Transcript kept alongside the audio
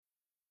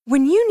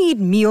When you need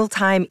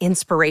mealtime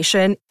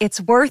inspiration,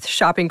 it's worth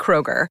shopping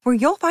Kroger, where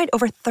you'll find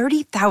over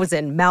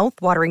 30,000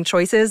 mouth-watering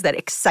choices that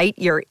excite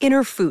your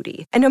inner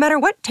foodie. And no matter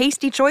what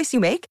tasty choice you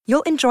make,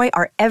 you'll enjoy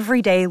our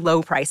everyday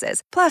low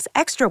prices, plus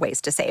extra ways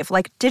to save,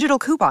 like digital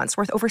coupons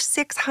worth over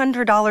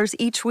 $600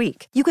 each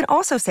week. You can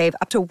also save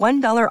up to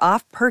 $1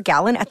 off per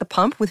gallon at the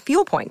pump with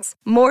fuel points.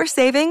 More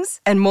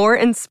savings and more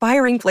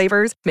inspiring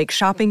flavors make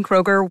shopping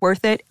Kroger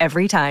worth it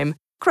every time.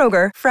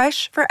 Kroger,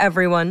 fresh for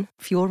everyone.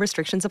 Fuel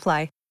restrictions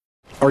apply.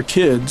 Our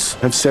kids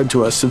have said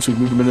to us since we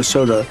moved to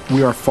Minnesota,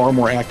 we are far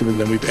more active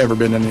than we've ever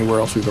been anywhere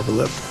else we've ever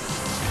lived.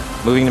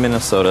 Moving to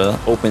Minnesota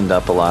opened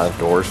up a lot of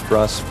doors for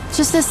us.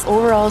 Just this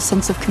overall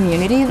sense of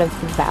community, the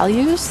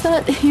values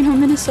that,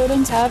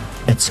 Minnesotans have.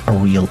 It's a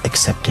real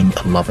accepting,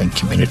 loving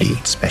community,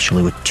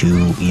 especially with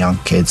 2 young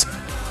kids.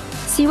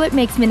 See what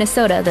makes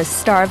Minnesota the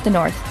star of the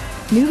North.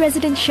 New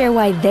residents share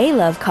why they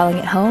love calling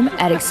it home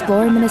at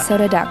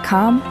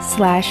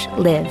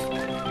exploreminnesota.com/live.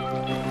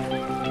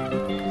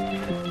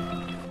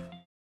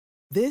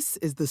 This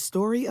is the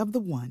story of the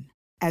one.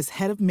 As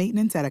head of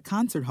maintenance at a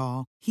concert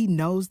hall, he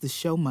knows the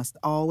show must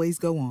always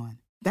go on.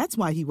 That's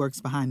why he works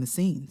behind the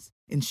scenes,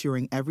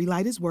 ensuring every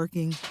light is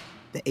working,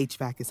 the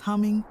HVAC is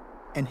humming,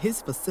 and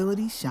his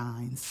facility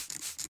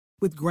shines.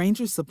 With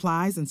Grainger's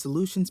supplies and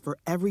solutions for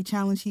every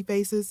challenge he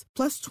faces,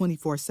 plus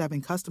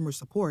 24/7 customer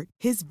support,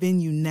 his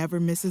venue never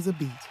misses a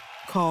beat.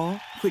 Call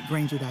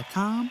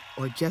quickgrainger.com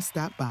or just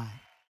stop by.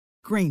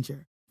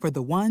 Grainger, for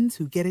the ones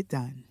who get it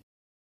done.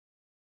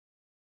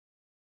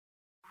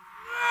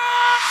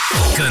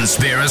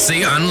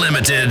 Conspiracy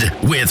Unlimited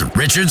with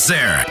Richard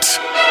Syrett.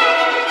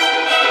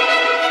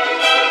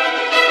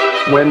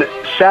 When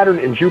Saturn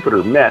and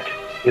Jupiter met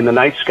in the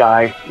night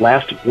sky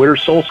last winter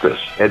solstice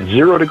at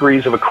 0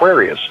 degrees of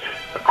Aquarius,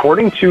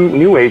 according to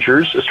New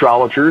Agers,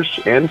 astrologers,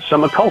 and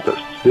some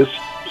occultists, this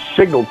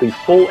signaled the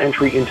full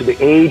entry into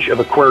the age of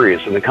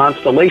Aquarius, and the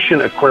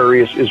constellation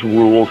Aquarius is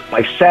ruled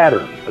by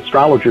Saturn.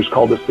 Astrologers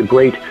call this the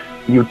Great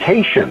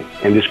Mutation,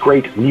 and this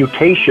great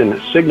mutation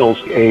signals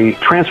a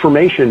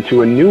transformation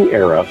to a new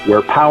era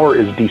where power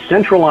is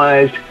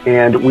decentralized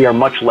and we are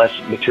much less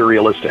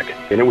materialistic.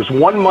 And it was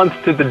 1 month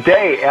to the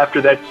day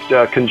after that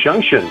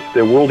conjunction,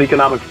 the World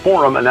Economic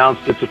Forum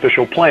announced its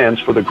official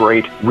plans for the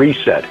Great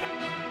Reset.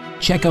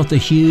 Check out the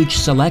huge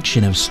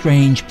selection of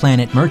Strange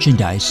Planet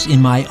merchandise in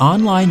my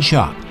online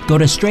shop. Go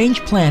to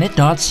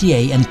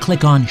strangeplanet.ca and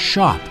click on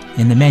Shop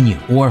in the menu,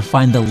 or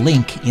find the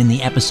link in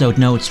the episode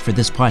notes for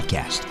this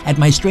podcast. At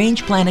my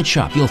Strange Planet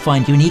shop, you'll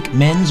find unique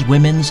men's,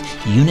 women's,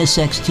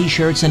 unisex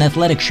t-shirts and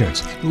athletic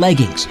shirts,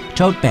 leggings,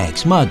 tote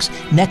bags, mugs,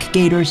 neck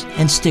gaiters,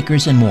 and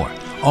stickers and more.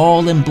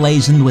 All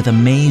emblazoned with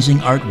amazing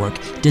artwork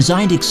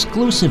designed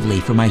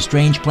exclusively for my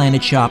Strange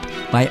Planet shop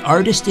by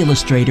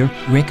artist-illustrator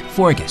Rick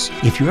Forgas.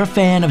 If you're a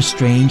fan of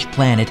Strange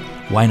Planet,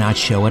 why not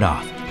show it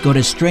off? Go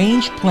to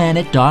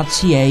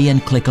strangeplanet.ca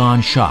and click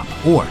on Shop,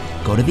 or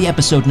go to the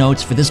episode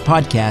notes for this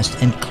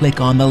podcast and click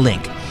on the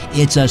link.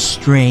 It's a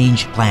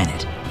strange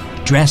planet.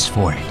 Dress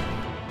for it.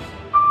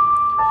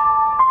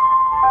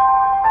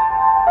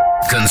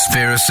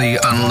 Conspiracy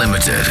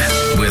Unlimited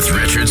with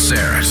Richard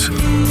Syrett.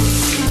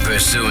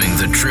 Pursuing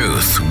the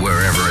truth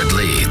wherever it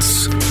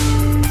leads.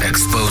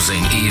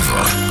 Exposing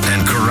evil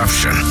and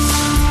corruption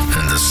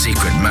and the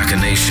secret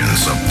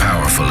machinations of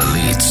powerful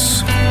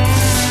elites.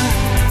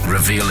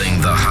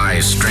 Revealing the high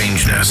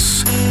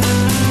strangeness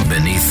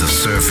beneath the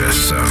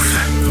surface of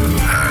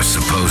our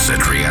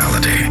supposed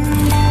reality.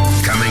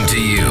 Coming to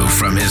you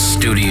from his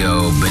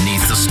studio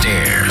beneath the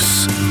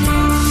stairs,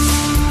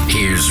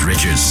 here's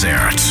Richard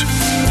Syrett.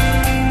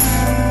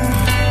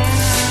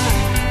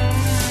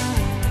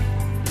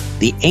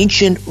 The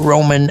ancient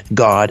Roman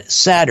god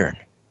Saturn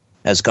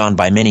has gone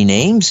by many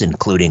names,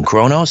 including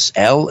Kronos,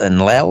 El,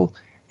 Enlil,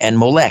 and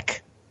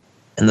Molech.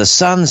 And the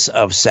sons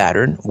of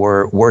Saturn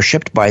were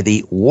worshipped by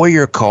the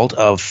warrior cult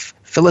of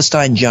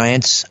Philistine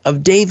giants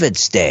of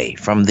David's day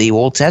from the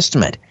Old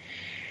Testament.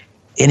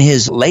 In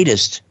his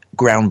latest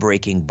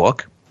groundbreaking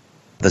book,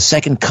 The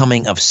Second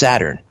Coming of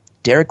Saturn,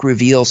 Derek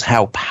reveals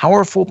how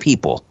powerful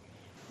people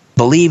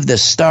believe the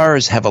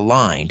stars have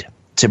aligned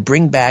to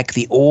bring back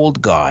the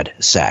old god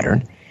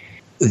Saturn,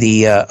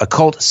 the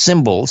occult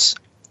symbols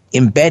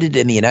embedded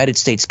in the United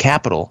States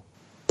Capitol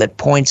that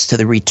points to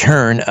the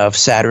return of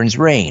Saturn's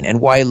reign,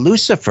 and why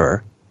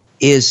Lucifer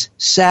is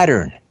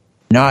Saturn,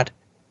 not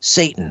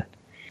Satan.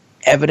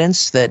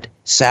 Evidence that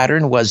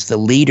Saturn was the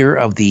leader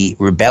of the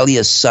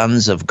rebellious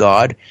sons of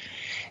God,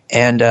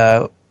 and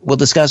we'll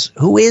discuss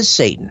who is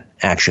Satan,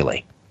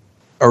 actually,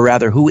 or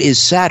rather, who is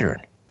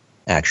Saturn,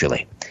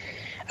 actually.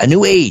 A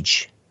new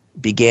age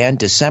began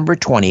December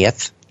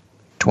 20th,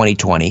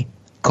 2020,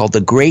 called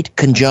the Great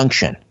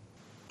Conjunction,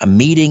 a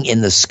meeting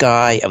in the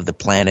sky of the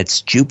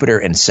planets Jupiter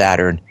and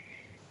Saturn,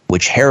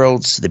 which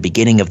heralds the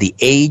beginning of the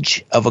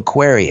age of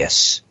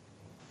Aquarius,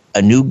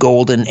 a new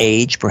golden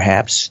age,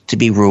 perhaps, to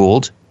be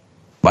ruled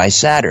by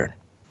Saturn.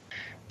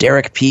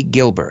 Derek P.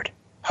 Gilbert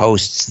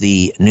hosts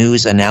the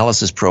news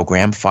analysis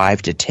program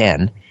 5 to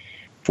 10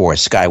 for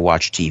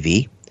Skywatch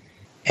TV.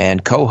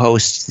 and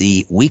co-hosts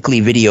the weekly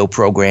video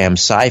program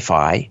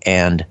Sci-Fi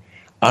and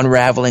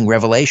Unraveling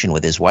Revelation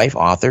with his wife,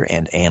 author,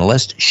 and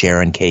analyst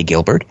Sharon K.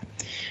 Gilbert.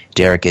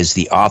 Derek is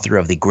the author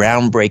of the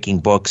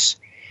groundbreaking books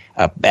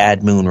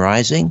Bad Moon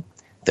Rising,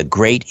 The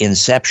Great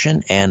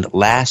Inception, and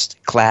Last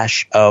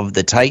Clash of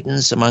the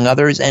Titans, among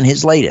others, and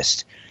his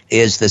latest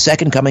is The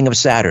Second Coming of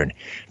Saturn,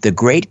 The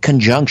Great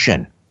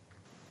Conjunction,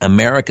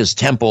 America's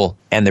Temple,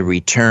 and the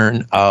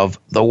Return of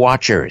the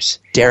Watchers.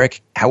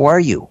 Derek, how are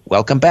you?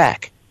 Welcome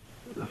back.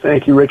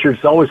 Thank you, Richard.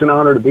 It's always an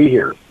honor to be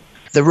here.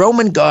 The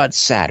Roman god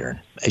Saturn,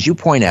 as you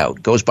point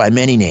out, goes by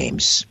many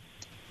names,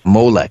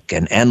 Molech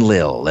and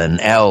Enlil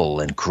and El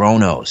and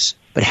Kronos.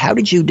 But how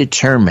did you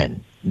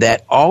determine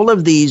that all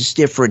of these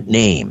different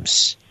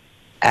names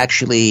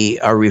actually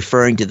are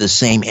referring to the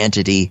same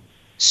entity,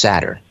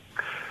 Saturn?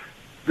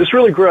 This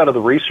really grew out of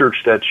the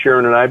research that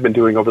Sharon and I have been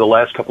doing over the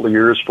last couple of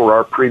years for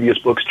our previous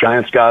books,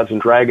 Giants, Gods,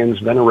 and Dragons,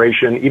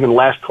 Veneration, even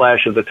Last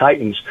Clash of the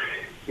Titans.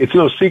 It's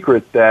no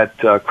secret that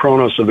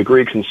Kronos of the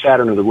Greeks and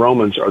Saturn of the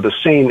Romans are the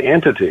same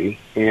entity,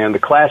 and the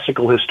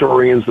classical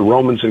historians, the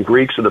Romans and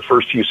Greeks of the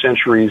first few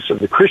centuries of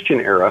the Christian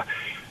era,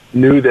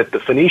 knew that the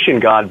Phoenician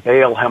god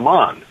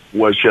Baal-Hamon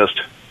was just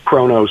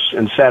Kronos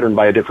and Saturn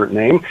by a different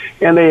name,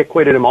 and they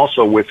equated him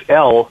also with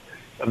El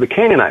of the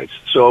Canaanites.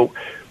 So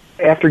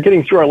after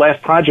getting through our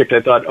last project,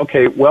 I thought,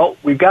 okay, well,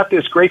 we've got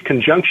this great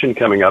conjunction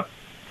coming up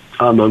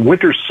on the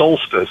winter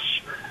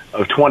solstice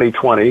of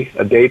 2020,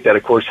 a date that,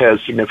 of course, has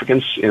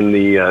significance in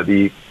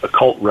the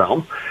occult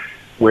realm,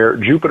 where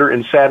Jupiter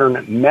and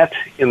Saturn met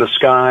in the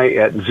sky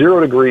at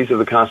 0 degrees of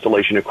the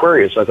constellation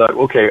Aquarius. I thought,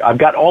 okay, I've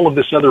got all of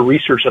this other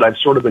research that I've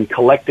sort of been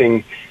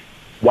collecting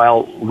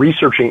while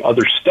researching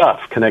other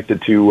stuff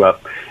connected to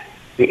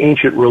the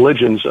ancient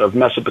religions of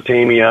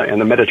Mesopotamia and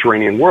the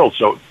Mediterranean world.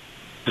 So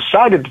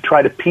decided to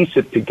try to piece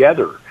it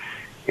together.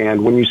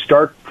 And when you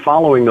start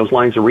following those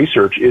lines of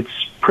research, it's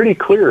pretty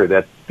clear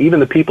that even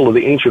the people of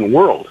the ancient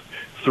world,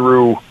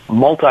 through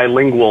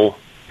multilingual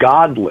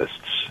god lists,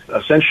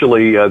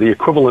 essentially the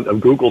equivalent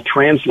of Google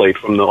Translate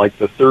from the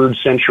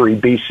 3rd century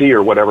BC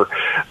or whatever,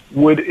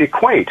 would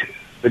equate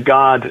the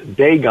god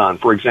Dagon,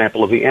 for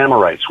example, of the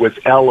Amorites, with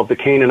El of the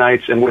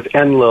Canaanites, and with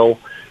Enlil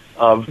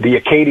of the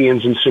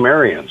Akkadians and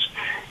Sumerians.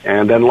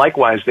 And then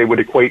likewise, they would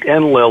equate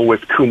Enlil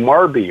with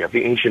Kumarbi of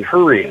the ancient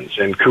Hurrians,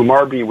 and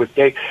Kumarbi with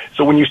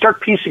So when you start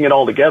piecing it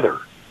all together,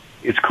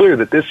 it's clear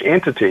that this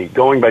entity,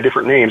 going by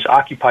different names,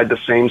 occupied the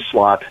same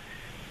slot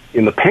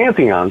in the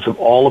pantheons of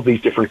all of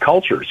these different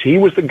cultures. He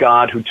was the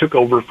god who took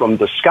over from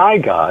the sky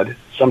god,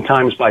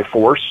 sometimes by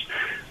force.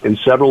 In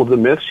several of the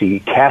myths, he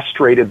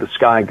castrated the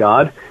sky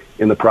god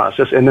in the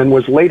process, and then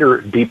was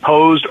later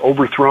deposed,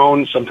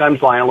 overthrown, sometimes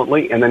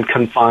violently, and then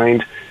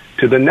confined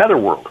to the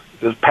netherworld.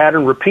 The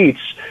pattern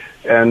repeats,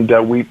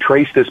 and we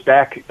trace this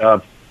back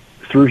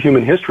through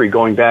human history,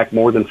 going back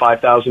more than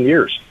 5,000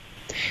 years.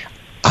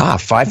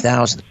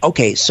 5,000.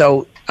 Okay,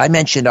 so I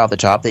mentioned off the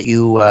top that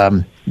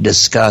you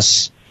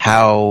discuss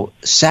how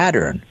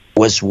Saturn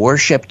was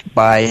worshipped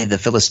by the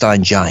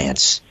Philistine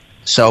giants.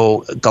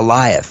 So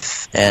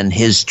Goliath and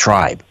his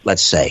tribe,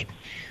 let's say,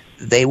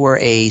 they were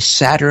a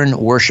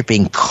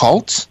Saturn-worshipping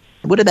cult?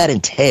 What did that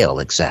entail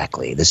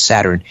exactly, the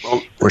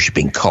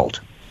Saturn-worshipping cult?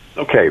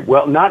 Okay,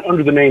 well, not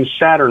under the name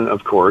Saturn,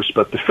 of course,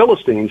 but the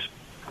Philistines,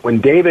 when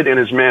David and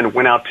his men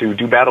went out to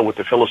do battle with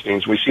the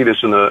Philistines, we see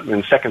this in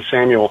 2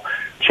 Samuel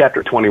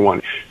chapter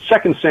 21.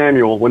 2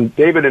 Samuel, when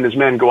David and his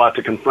men go out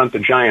to confront the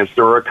giants,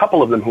 there are a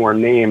couple of them who are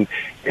named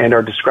and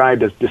are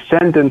described as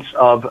descendants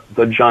of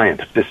the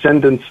giant,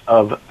 descendants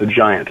of the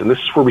giant. And this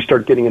is where we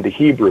start getting into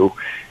Hebrew,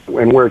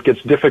 and where it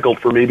gets difficult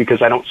for me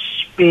because I don't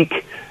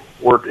speak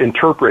or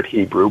interpret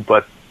Hebrew,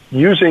 but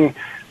using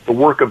the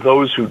work of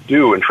those who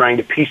do and trying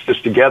to piece this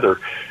together,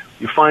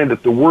 you find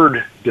that the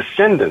word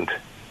descendant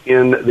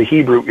in the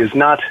Hebrew is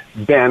not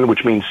ben,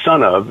 which means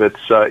son of, it's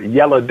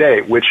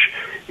yeladeh, which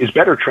is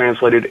better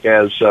translated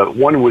as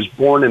one who was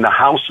born in the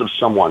house of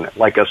someone,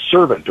 like a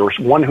servant, or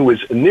one who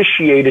is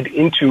initiated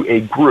into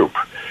a group.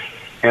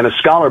 And a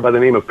scholar by the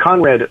name of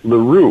Conrad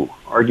Leroux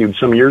argued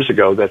some years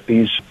ago that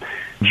these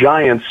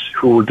giants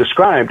who were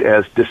described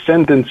as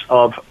descendants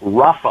of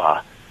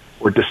Rapha,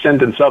 or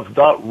descendants of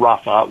the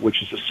Rapha,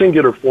 which is a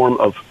singular form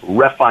of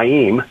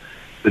Rephaim,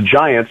 the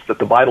giants that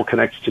the Bible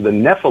connects to the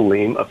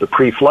Nephilim of the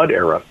pre-flood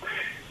era,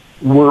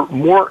 were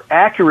more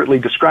accurately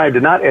described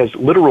not as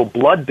literal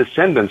blood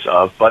descendants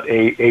of, but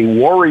a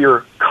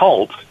warrior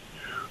cult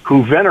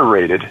who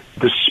venerated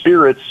the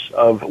spirits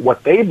of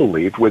what they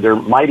believed were their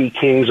mighty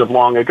kings of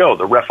long ago,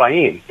 the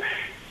Rephaim.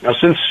 Now,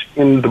 since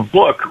in the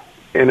book,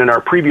 and in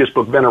our previous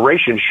book,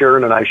 Veneration,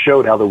 Sharon and I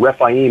showed how the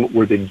Rephaim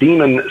were the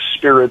demon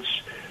spirits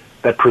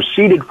that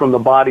proceeded from the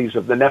bodies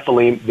of the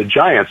Nephilim, the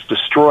giants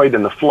destroyed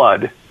in the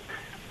flood,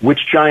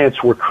 which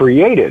giants were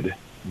created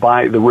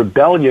by the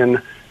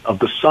rebellion of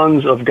the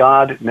sons of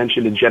God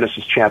mentioned in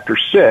Genesis chapter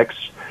 6,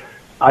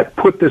 I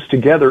put this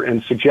together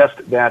and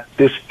suggest that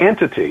this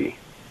entity,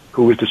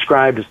 who is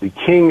described as the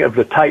king of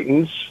the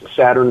Titans,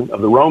 Saturn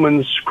of the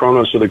Romans,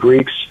 Kronos of the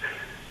Greeks,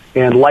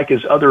 And like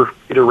his other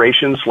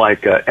iterations,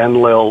 like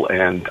Enlil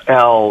and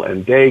El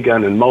and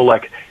Dagon and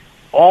Molech,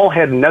 all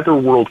had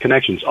netherworld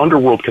connections,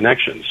 underworld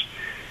connections,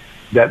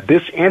 that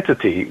this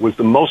entity was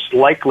the most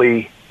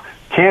likely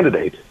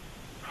candidate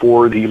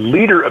for the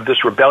leader of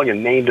this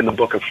rebellion named in the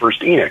book of 1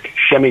 Enoch,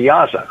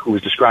 Shemiyaza, who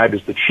is described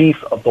as the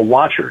chief of the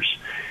Watchers.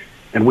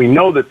 And we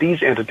know that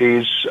these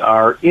entities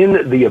are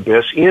in the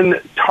abyss, in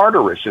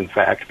Tartarus, in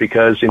fact,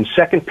 because in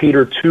 2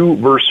 Peter 2,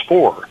 verse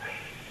 4,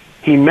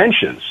 he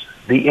mentions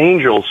the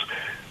angels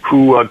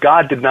who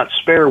God did not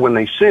spare when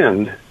they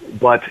sinned,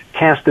 but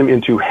cast them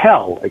into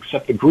hell,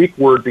 except the Greek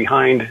word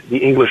behind the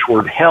English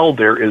word hell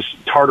there is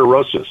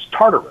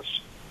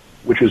Tartarus,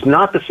 which is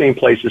not the same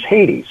place as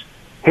Hades.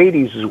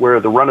 Hades is where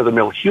the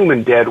run-of-the-mill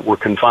human dead were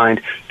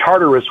confined.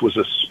 Tartarus was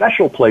a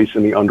special place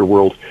in the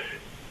underworld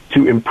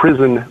to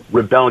imprison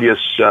rebellious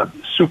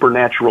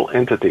supernatural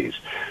entities.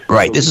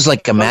 Right. So this is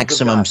like a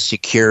maximum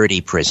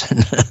security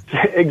prison.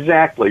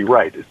 Exactly,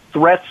 right.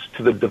 Threats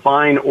to the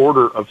divine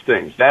order of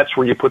things. That's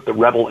where you put the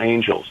rebel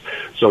angels.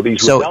 So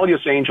these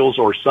rebellious angels,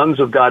 or sons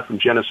of God from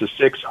Genesis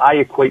 6, I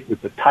equate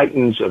with the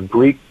Titans of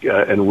Greek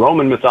and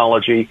Roman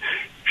mythology.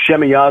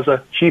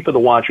 Shemiyaza, chief of the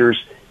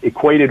Watchers,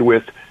 equated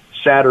with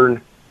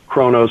Saturn,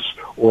 Kronos,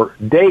 or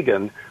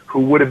Dagon, who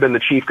would have been the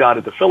chief god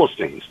of the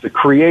Philistines, the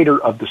creator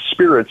of the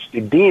spirits,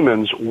 the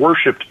demons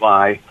worshipped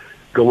by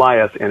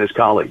Goliath and his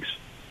colleagues.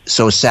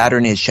 So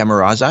Saturn is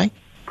Shemirazai?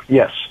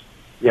 Yes.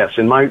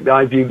 In my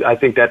view, I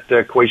think that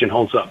equation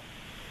holds up.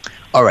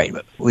 All right.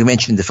 We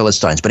mentioned the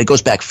Philistines, but it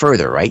goes back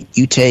further, right?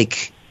 You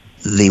take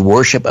the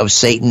worship of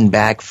Satan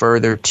back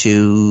further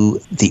to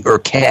the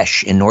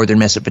Urkesh in northern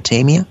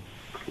Mesopotamia?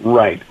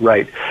 Right.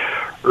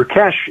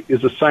 Urkesh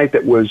is a site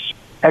that was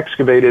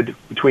excavated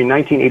between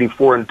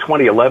 1984 and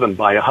 2011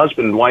 by a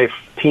husband and wife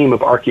team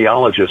of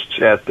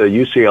archaeologists at the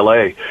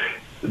UCLA.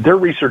 Their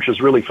research is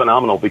really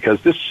phenomenal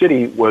because this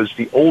city was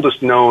the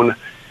oldest known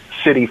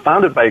city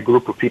founded by a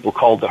group of people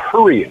called the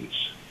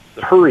Hurrians.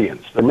 The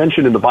Hurrians, they're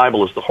mentioned in the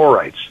Bible as the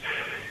Horites.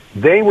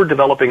 They were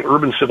developing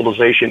urban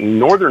civilization in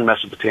northern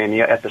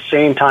Mesopotamia at the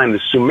same time the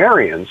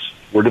Sumerians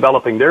were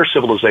developing their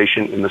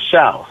civilization in the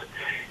south.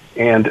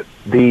 And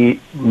the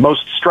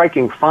most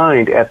striking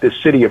find at this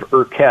city of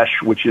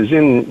Urkesh, which is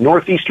in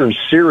northeastern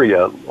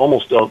Syria,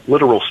 almost a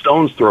literal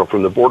stone's throw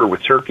from the border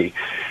with Turkey,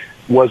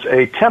 was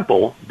a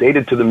temple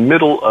dated to the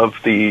middle of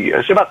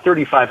it's about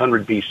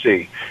 3500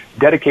 BC,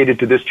 dedicated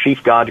to this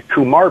chief god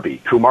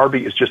Kumarbi.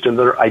 Kumarbi is just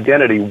another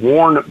identity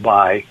worn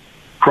by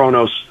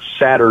Kronos,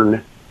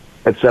 Saturn,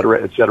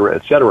 etc., etc.,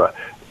 etc.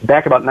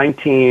 Back about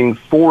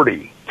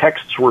 1940,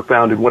 texts were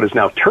found in what is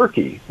now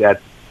Turkey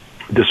that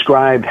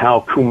described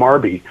how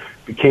Kumarbi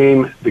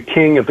became the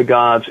king of the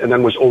gods and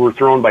then was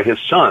overthrown by his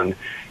son.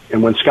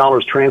 And when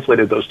scholars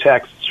translated those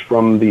texts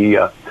from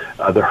the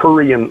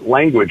Hurrian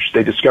language,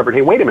 they discovered,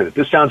 hey, wait a minute,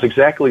 this sounds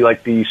exactly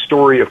like the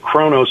story of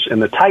Kronos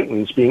and the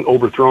Titans being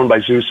overthrown by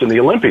Zeus and the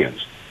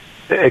Olympians,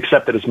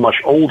 except that it's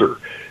much older.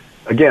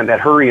 Again, that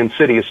Hurrian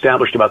city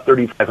established about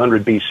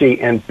 3500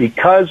 BC, and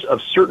because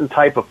of certain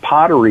type of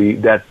pottery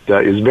that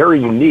is very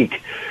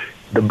unique,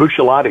 the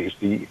Bucciolatis,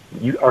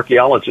 the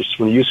archaeologists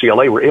from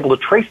UCLA, were able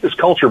to trace this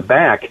culture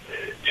back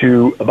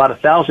to about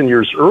 1,000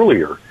 years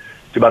earlier,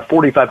 to about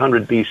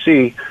 4500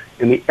 BC,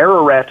 in the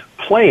Ararat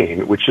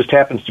Plain, which just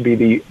happens to be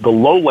the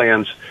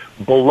lowlands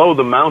below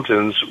the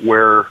mountains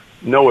where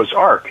Noah's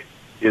Ark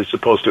is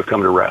supposed to have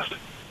come to rest.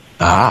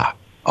 Ah,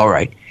 all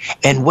right.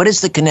 And what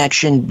is the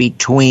connection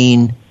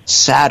between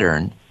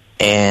Saturn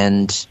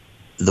and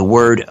the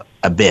word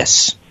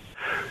abyss?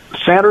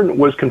 Saturn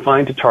was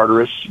confined to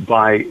Tartarus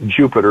by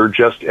Jupiter,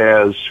 just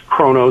as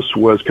Kronos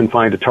was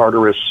confined to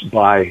Tartarus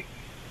by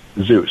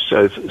Zeus.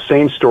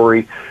 Same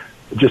story,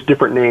 just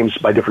different names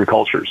by different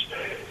cultures.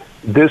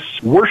 This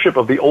worship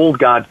of the old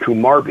god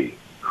Kumarbi,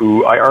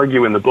 who I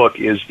argue in the book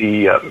is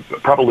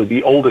probably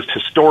the oldest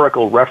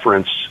historical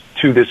reference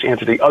to this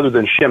entity other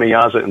than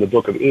Shemiyaza in the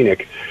book of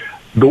Enoch,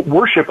 the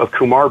worship of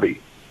Kumarbi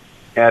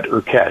at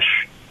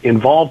Urkesh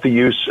involved the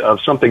use of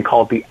something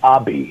called the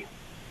Abi,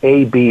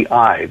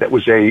 A-B-I. That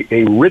was a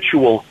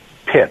ritual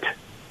pit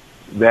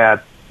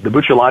that the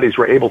Bucciolatis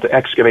were able to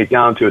excavate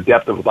down to a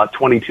depth of about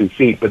 22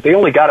 feet, but they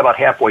only got about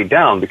halfway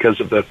down because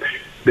of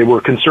they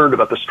were concerned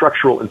about the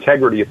structural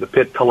integrity of the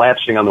pit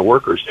collapsing on the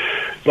workers.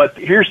 But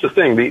here's the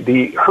thing,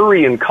 the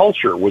Hurrian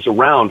culture was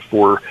around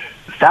for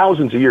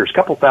thousands of years, a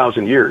couple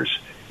thousand years.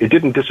 It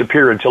didn't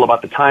disappear until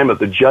about the time of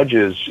the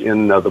judges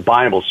in the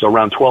Bible, so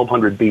around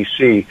 1200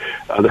 BC,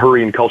 the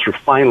Hurrian culture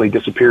finally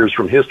disappears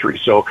from history.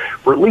 So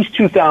for at least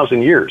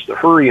 2,000 years, the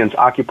Hurrians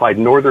occupied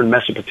northern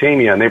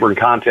Mesopotamia, and they were in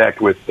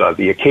contact with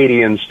the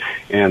Akkadians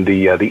and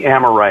the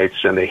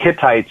Amorites and the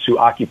Hittites who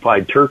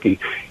occupied Turkey.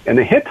 And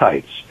the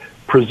Hittites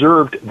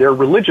preserved their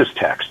religious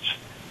texts.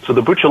 So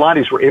the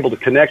Bucciolatis were able to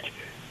connect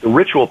the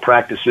ritual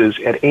practices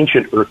at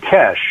ancient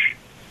Urkesh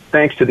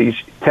thanks to these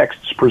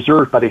texts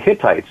preserved by the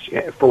Hittites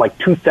for like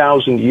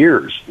 2,000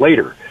 years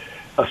later.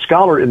 A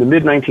scholar in the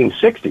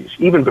mid-1960s,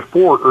 even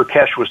before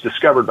Urkesh was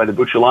discovered by the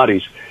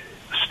Bucciolatis,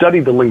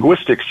 studied the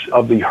linguistics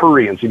of the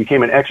Hurrians. He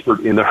became an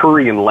expert in the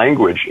Hurrian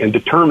language and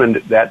determined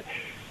that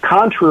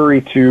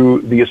contrary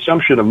to the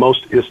assumption of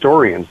most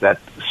historians that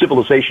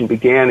civilization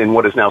began in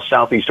what is now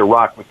southeast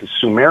Iraq with the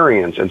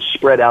Sumerians and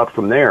spread out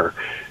from there,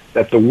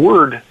 that the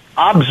word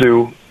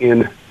Abzu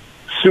in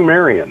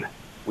Sumerian,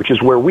 which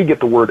is where we get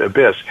the word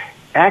abyss,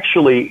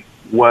 actually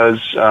was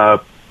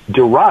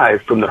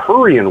derived from the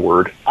Hurrian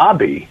word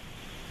Abi.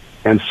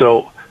 And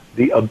so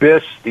the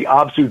abyss, the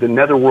Abzu, the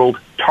netherworld,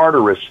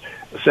 Tartarus,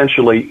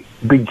 essentially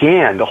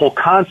began the whole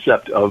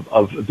concept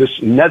of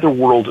this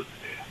netherworld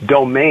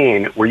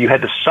domain where you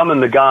had to summon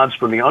the gods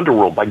from the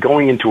underworld by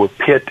going into a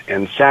pit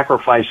and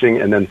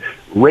sacrificing and then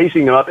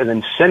raising them up and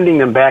then sending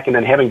them back and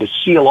then having to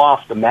seal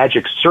off the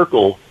magic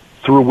circle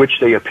through which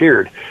they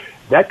appeared.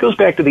 That goes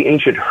back to the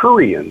ancient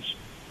Hurrians,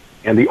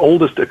 and the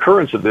oldest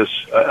occurrence of this,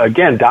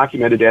 again,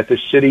 documented at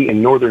this city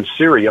in northern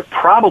Syria,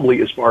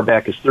 probably as far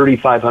back as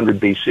 3500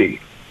 BC.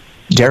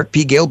 Derek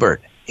P.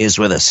 Gilbert is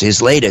with us.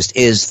 His latest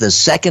is The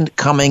Second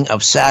Coming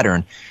of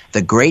Saturn,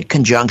 The Great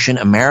Conjunction,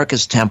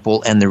 America's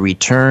Temple, and the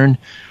Return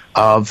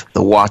of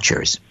the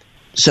Watchers.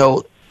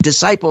 So,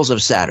 disciples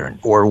of Saturn,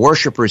 or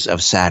worshippers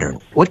of Saturn,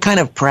 what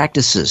kind of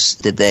practices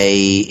did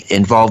they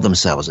involve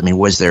themselves? I mean,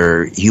 was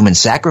there human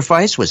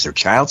sacrifice? Was there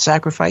child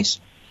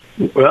sacrifice?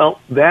 Well,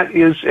 that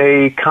is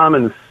a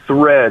common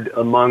thread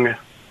among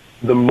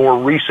the more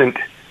recent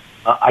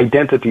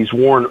identities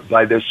worn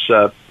by this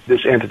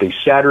entity.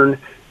 Saturn,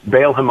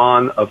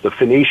 Baal-Hamon of the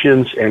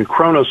Phoenicians, and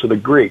Kronos of the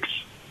Greeks.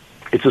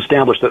 It's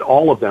established that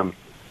all of them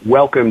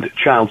welcomed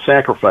child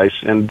sacrifice,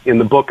 and in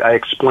the book I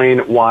explain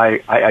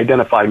why I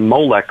identify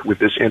Molech with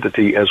this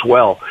entity as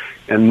well.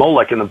 And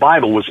Molech in the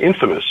Bible was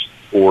infamous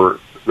for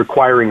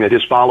requiring that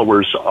his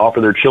followers offer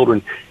their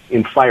children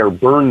in fire,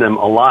 burn them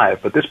alive.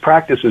 But this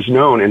practice is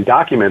known and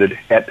documented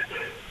at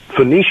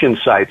Phoenician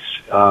sites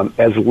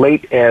as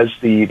late as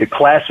the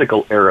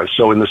classical era.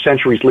 So in the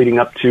centuries leading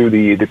up to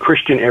the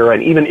Christian era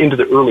and even into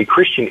the early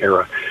Christian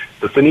era,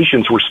 the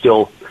Phoenicians were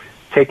still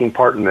taking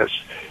part in this.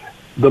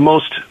 The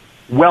most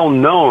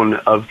well-known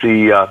of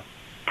the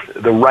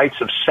rites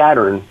of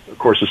Saturn, of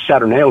course, is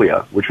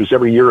Saturnalia, which was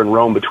every year in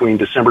Rome between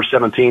December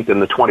 17th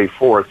and the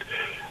 24th.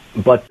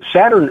 But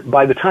Saturn,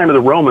 by the time of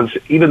the Romans,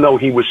 even though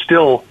he was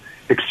still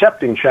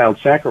accepting child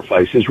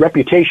sacrifice, his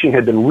reputation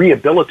had been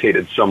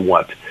rehabilitated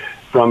somewhat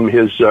from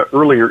his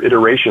earlier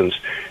iterations.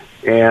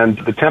 And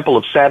the Temple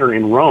of Saturn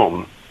in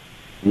Rome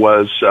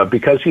was,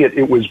 because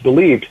it was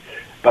believed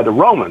by the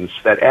Romans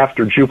that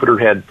after Jupiter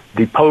had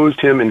deposed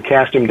him and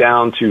cast him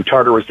down to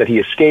Tartarus, that he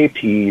escaped.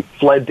 He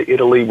fled to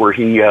Italy, where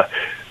he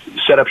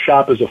set up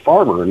shop as a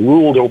farmer and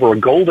ruled over a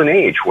golden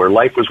age where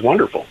life was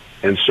wonderful.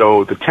 And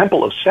so the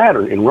Temple of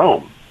Saturn in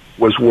Rome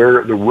was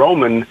where the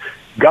Roman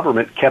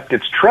government kept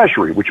its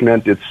treasury, which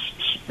meant its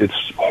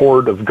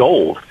hoard of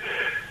gold.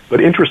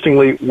 But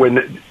interestingly,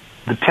 when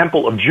the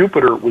Temple of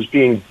Jupiter was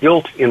being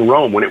built in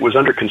Rome, when it was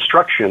under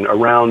construction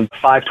around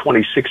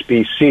 526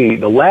 BC,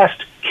 the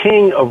last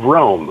king of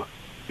Rome,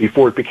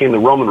 before it became the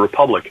Roman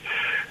Republic,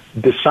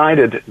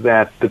 decided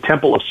that the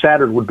Temple of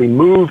Saturn would be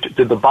moved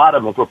to the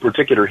bottom of a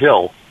particular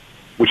hill,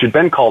 which had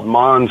been called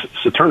Mons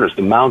Saturnus,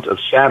 the Mount of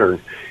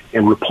Saturn,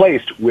 and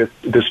replaced with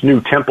this new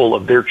temple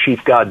of their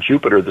chief god,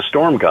 Jupiter, the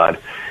storm god.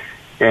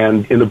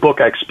 And in the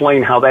book, I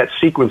explain how that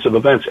sequence of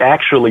events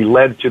actually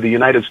led to the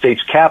United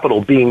States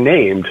Capitol being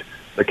named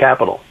the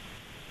Capitol.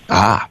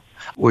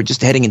 We're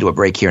just heading into a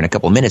break here in a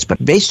couple of minutes,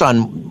 but based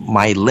on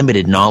my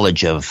limited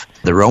knowledge of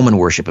the Roman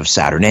worship of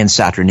Saturn and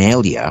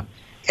Saturnalia,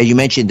 you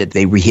mentioned that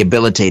they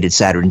rehabilitated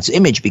Saturn's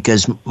image,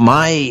 because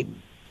my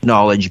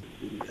knowledge,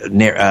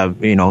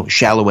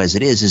 shallow as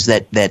it is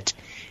that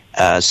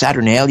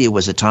Saturnalia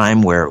was a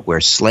time where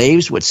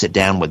slaves would sit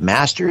down with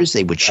masters,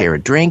 they would share a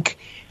drink.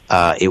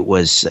 It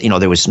was,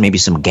 there was maybe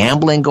some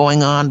gambling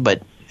going on,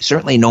 but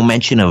certainly no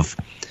mention of,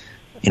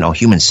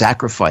 human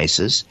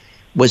sacrifices.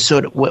 Was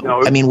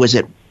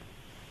it?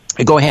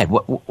 Go ahead.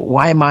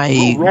 Why am I?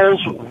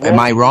 Am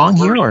I wrong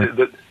here?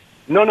 Or?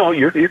 No,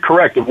 you're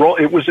correct. It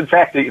was, in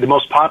fact, the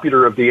most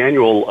popular of the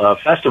annual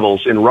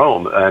festivals in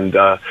Rome. And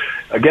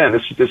again,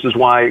 this is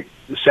why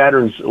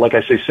Saturn's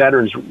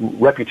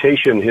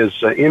reputation, his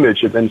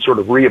image, had been sort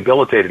of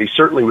rehabilitated. He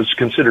certainly was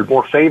considered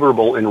more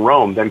favorable in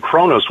Rome than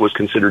Kronos was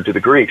considered to the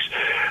Greeks.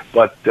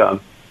 But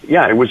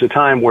it was a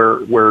time where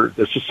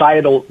the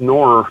societal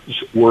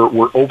norms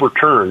were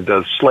overturned.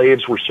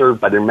 Slaves were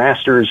served by their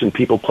masters, and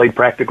people played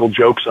practical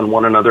jokes on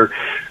one another.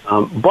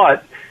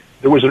 But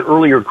there was an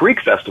earlier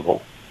Greek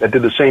festival that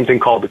did the same thing,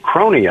 called the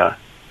Chronia.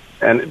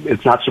 And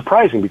it's not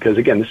surprising, because,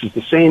 again, this is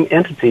the same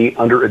entity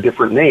under a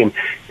different name.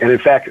 And, in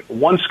fact,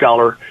 one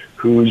scholar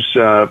whose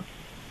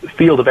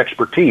field of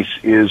expertise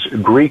is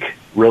Greek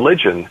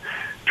religion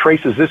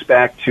traces this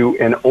back to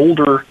an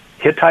older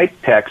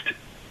Hittite text,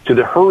 to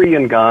the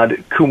Hurrian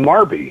god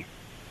Kumarbi.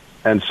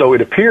 And so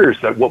it appears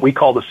that what we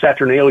call the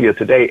Saturnalia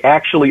today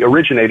actually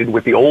originated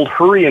with the old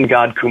Hurrian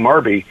god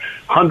Kumarbi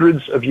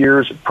hundreds of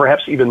years,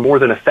 perhaps even more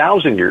than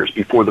 1,000 years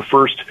before the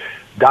first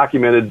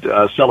documented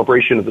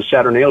celebration of the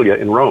Saturnalia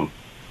in Rome.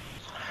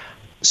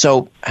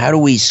 So how do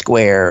we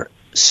square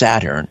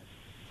Saturn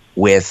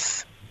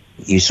with,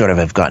 you sort of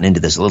have gotten into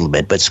this a little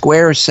bit, but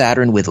square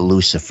Saturn with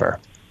Lucifer?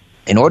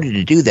 in order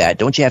to do that,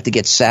 don't you have to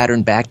get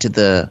Saturn back to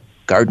the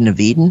Garden of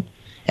Eden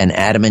and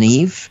Adam and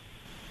Eve?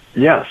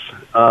 Yes.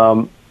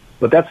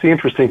 But that's the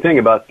interesting thing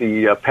about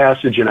the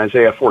passage in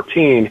Isaiah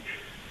 14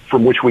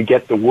 from which we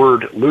get the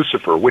word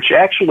Lucifer, which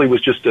actually was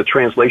just a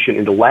translation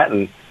into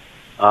Latin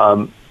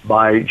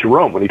by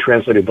Jerome. When he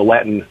translated the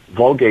Latin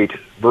Vulgate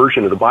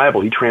version of the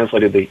Bible, he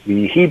translated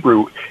the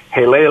Hebrew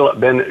Halel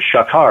ben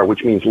Shachar,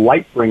 which means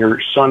light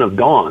bringer, son of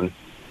dawn,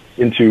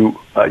 into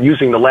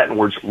using the Latin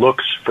words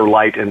lux for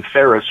light and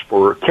ferus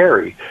for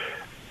carry.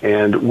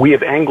 And we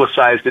have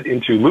anglicized it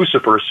into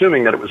Lucifer,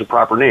 assuming that it was a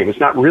proper name. It's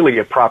not really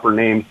a proper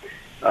name.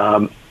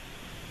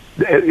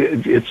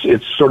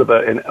 It's sort of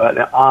an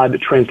odd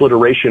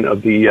transliteration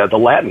of the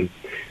Latin.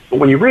 But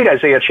when you read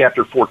Isaiah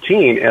chapter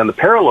 14 and the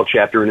parallel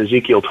chapter in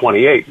Ezekiel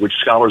 28, which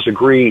scholars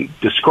agree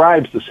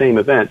describes the same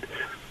event,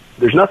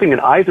 there's nothing in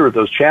either of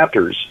those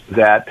chapters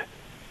that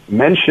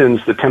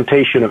mentions the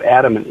temptation of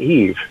Adam and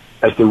Eve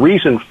as the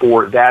reason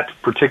for that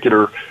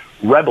particular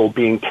rebel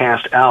being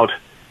cast out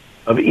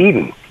of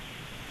Eden.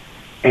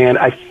 And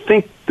I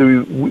think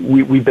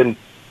we've been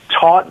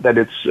taught that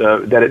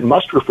that it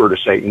must refer to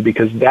Satan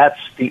because that's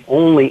the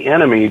only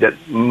enemy that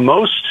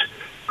most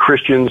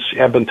Christians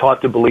have been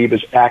taught to believe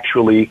is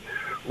actually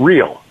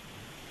real.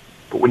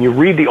 But when you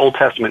read the Old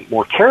Testament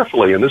more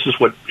carefully, and this is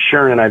what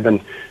Sharon and I have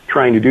been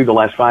trying to do the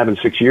last 5 and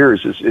 6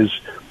 years, is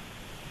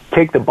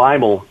take the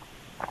Bible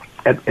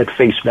at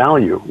face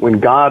value. When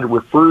God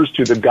refers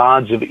to the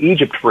gods of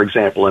Egypt, for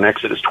example, in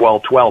Exodus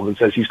 12:12, and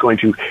says he's going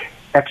to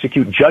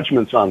execute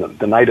judgments on them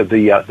the night of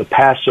the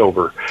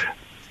Passover,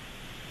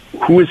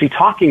 who is he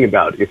talking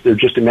about if they're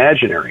just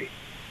imaginary?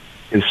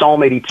 In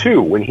Psalm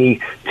 82, when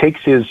he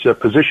takes his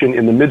position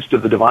in the midst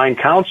of the divine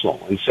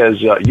council and says,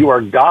 you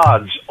are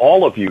gods,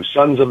 all of you,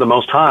 sons of the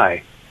Most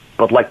High,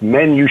 but like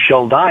men you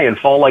shall die and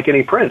fall like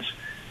any prince.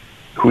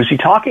 Who is he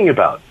talking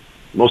about?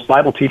 Most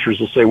Bible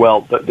teachers will say,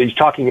 well, he's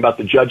talking about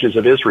the judges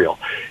of Israel.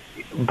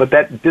 But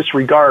that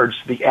disregards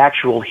the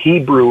actual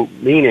Hebrew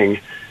meaning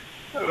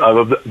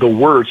of the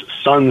words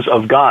sons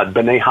of God,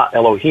 B'nai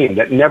Ha-Elohim,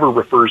 that never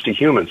refers to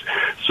humans.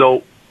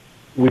 So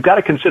we've got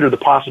to consider the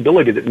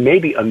possibility that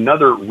maybe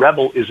another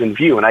rebel is in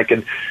view.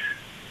 And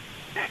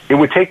it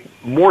would take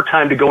more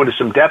time to go into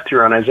some depth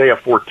here on Isaiah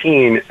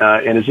 14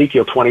 and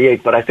Ezekiel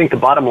 28, but I think the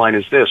bottom line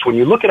is this. When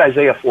you look at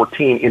Isaiah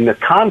 14 in the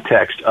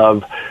context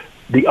of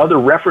the other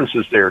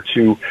references there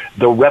to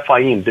the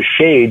Rephaim, the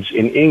shades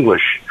in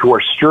English, who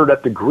are stirred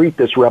up to greet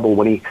this rebel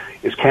when he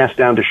is cast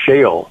down to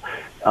Sheol,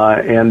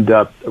 and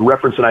a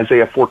reference in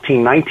Isaiah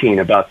 14:19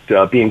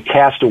 about being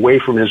cast away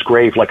from his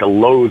grave like a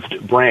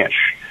loathed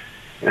branch.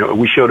 And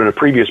we showed in a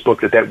previous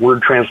book that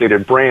word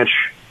translated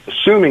branch,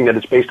 assuming that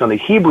it's based on the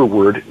Hebrew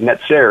word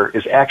netzer,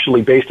 is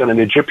actually based on an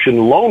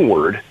Egyptian loan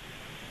word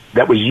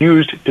that was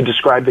used to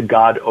describe the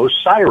god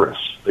Osiris,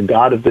 the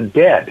god of the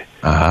dead,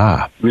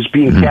 who's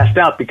being cast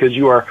out because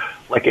you are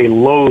like a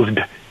loathed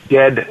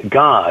dead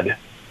god.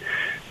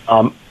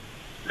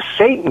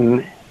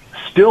 Satan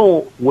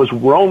still was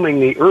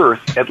roaming the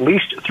earth at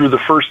least through the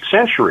first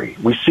century.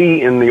 We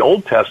see in the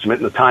Old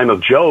Testament, in the time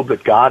of Job,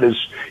 that God is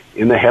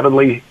in the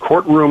heavenly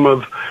courtroom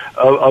of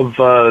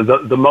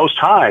the Most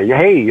High.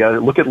 Hey,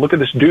 look at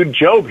this dude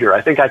Job here.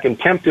 I think I can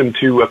tempt him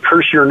to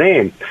curse your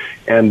name.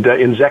 And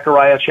in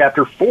Zechariah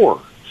chapter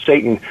 4,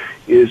 Satan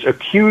is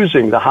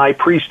accusing the high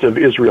priest of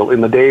Israel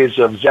in the days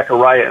of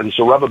Zechariah and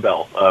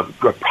Zerubbabel, a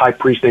high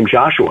priest named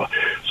Joshua.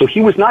 So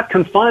he was not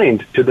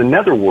confined to the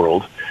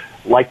netherworld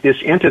like this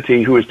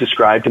entity who is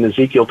described in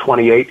Ezekiel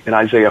 28 and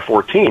Isaiah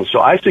 14.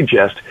 So I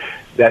suggest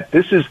that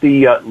this is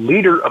the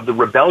leader of the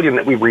rebellion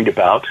that we read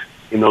about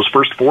in those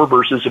first 4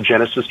 verses of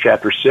Genesis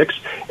chapter 6,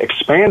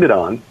 expanded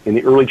on in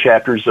the early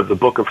chapters of the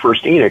book of 1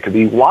 Enoch,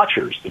 the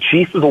Watchers, the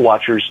chief of the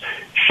Watchers,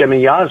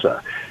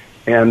 Shemiyaza.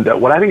 And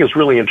what I think is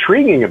really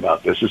intriguing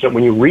about this is that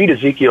when you read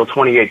Ezekiel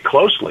 28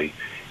 closely,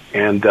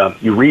 and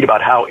you read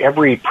about how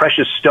every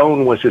precious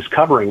stone was his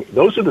covering,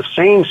 those are the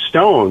same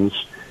stones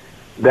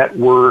that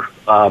were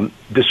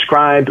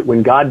described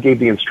when God gave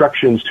the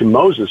instructions to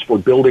Moses for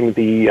building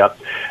the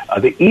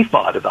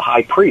ephod of the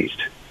high priest.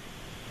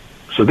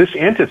 So this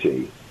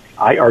entity,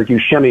 I argue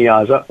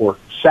Shemiyaza, or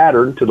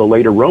Saturn to the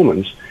later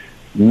Romans,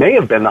 may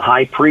have been the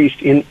high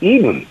priest in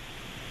Eden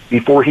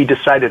before he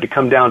decided to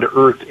come down to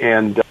earth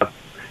and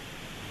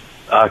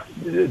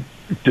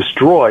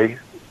destroy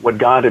what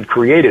God had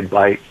created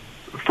by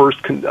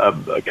first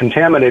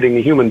contaminating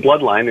the human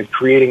bloodline and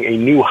creating a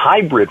new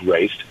hybrid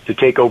race to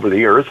take over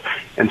the earth,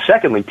 and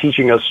secondly,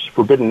 teaching us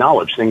forbidden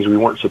knowledge, things we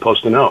weren't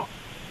supposed to know.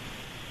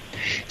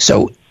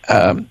 So,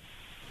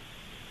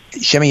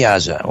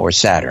 Shemiyaza, or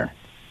Saturn,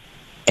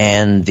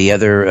 and the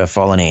other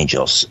fallen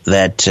angels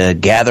that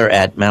gather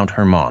at Mount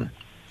Hermon,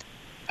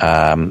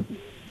 to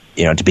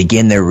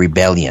begin their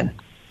rebellion.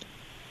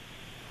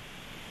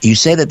 You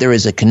say that there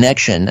is a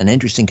connection, an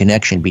interesting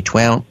connection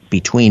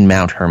between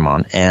Mount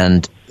Hermon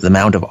and the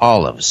Mount of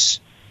Olives,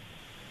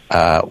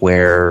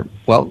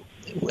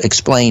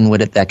 explain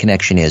what that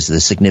connection is,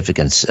 the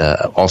significance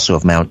also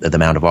of the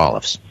Mount of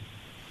Olives.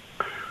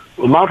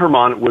 Well, Mount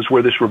Hermon was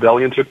where this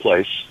rebellion took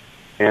place,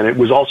 And it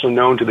was also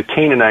known to the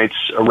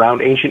Canaanites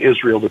around ancient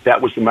Israel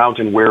that was the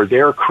mountain where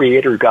their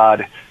creator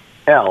god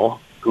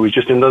El, who is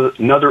just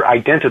another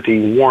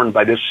identity worn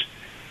by this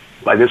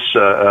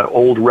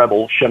old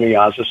rebel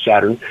Shemyaza,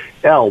 Saturn,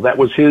 El, that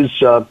was his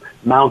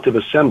mount of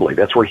assembly.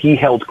 That's where he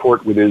held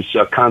court with his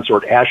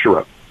consort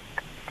Asherah.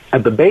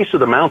 At the base of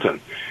the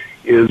mountain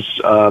is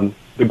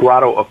the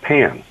Grotto of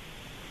Pan,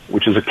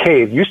 which is a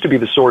cave, used to be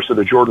the source of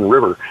the Jordan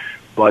River,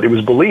 but it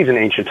was believed in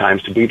ancient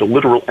times to be the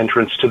literal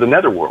entrance to the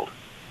netherworld.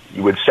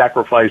 You would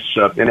sacrifice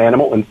an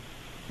animal, and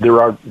there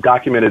are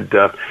documented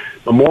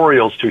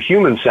memorials to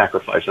human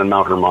sacrifice on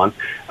Mount Hermon.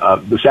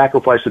 The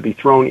sacrifice would be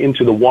thrown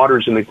into the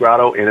waters in the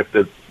grotto, and if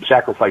the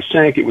sacrifice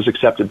sank, it was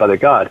accepted by the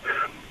god.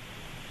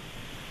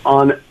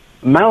 On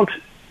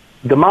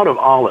the Mount of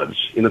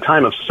Olives, in the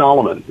time of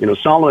Solomon,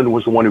 Solomon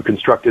was the one who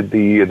constructed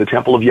the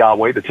temple of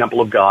Yahweh, the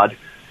temple of God,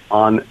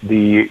 on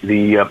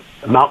the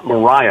Mount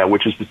Moriah,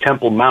 which is the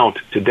Temple Mount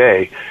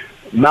today.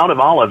 Mount of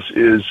Olives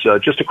is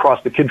just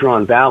across the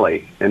Kidron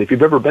Valley, and if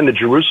you've ever been to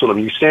Jerusalem,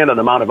 you stand on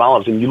the Mount of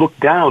Olives and you look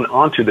down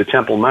onto the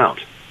Temple Mount.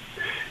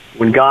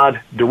 When God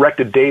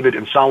directed David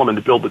and Solomon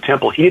to build the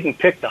temple, he didn't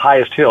pick the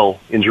highest hill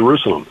in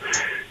Jerusalem.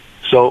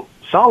 So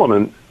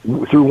Solomon,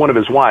 through one of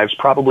his wives,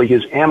 probably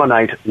his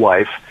Ammonite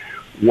wife,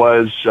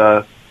 was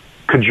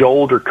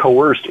cajoled or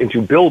coerced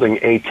into building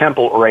a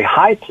temple or a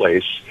high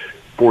place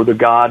for the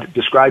god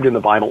described in the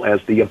Bible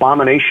as the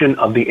abomination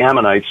of the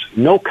Ammonites,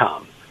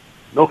 Milcom.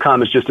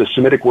 Milcom is just a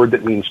Semitic word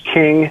that means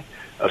king.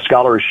 A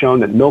scholar has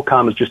shown that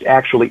Milcom is just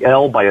actually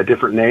El by a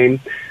different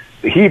name.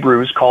 The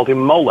Hebrews called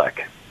him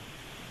Molech.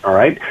 All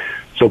right?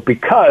 So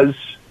because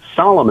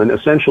Solomon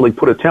essentially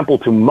put a temple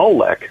to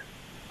Molech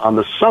on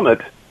the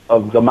summit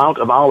of the Mount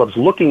of Olives,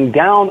 looking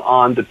down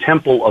on the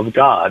temple of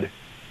God,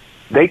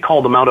 they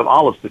call the Mount of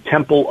Olives the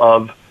temple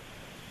of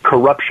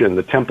corruption,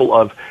 the temple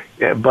of,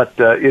 but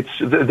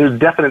there's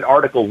definite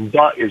article,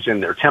 the is in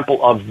there,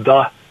 temple of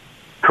the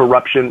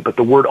corruption, but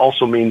the word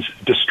also means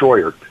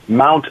destroyer.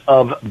 Mount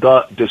of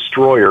the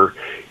destroyer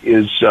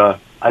is,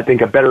 I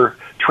think, a better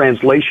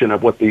translation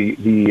of what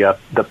the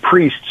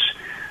priests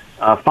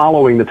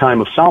following the time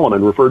of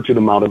Solomon referred to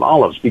the Mount of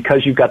Olives,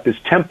 because you've got this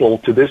temple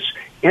to this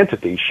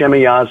entity,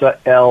 Shemyaza,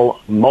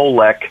 El,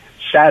 Molech,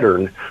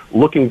 Saturn,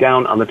 looking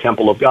down on the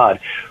temple of God.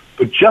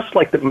 But just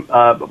like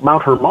the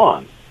Mount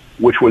Hermon,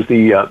 which was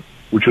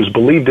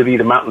believed to be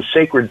the mountain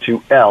sacred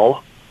to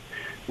El,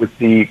 with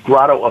the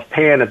Grotto of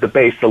Pan at the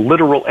base, the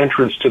literal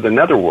entrance to the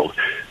netherworld.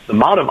 The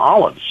Mount of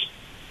Olives,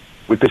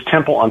 with this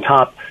temple on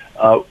top,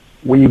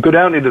 when you go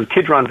down into the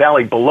Kidron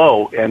Valley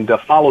below and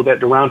follow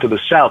that around to the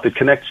south, it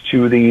connects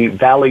to the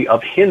Valley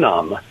of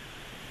Hinnom.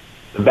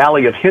 The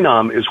Valley of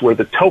Hinnom is where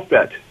the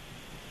Tophet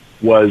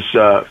was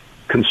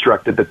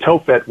constructed. The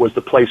Tophet was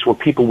the place where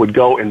people would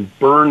go and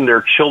burn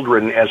their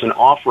children as an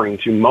offering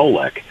to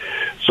Molech.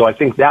 So I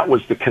think that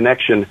was the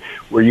connection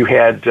where you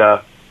had...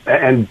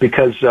 and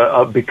because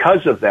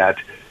of that,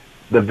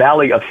 the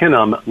Valley of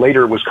Hinnom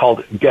later was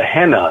called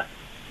Gehenna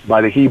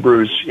by the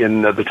Hebrews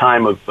in the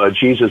time of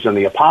Jesus and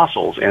the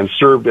apostles, and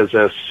served as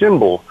a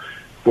symbol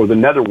for the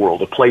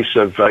netherworld, a place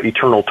of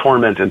eternal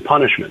torment and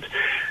punishment.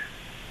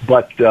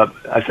 But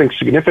I think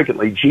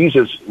significantly,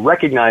 Jesus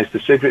recognized the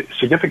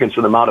significance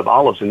of the Mount of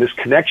Olives and this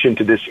connection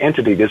to this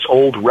entity, this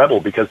old rebel,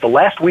 because the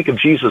last week of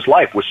Jesus'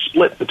 life was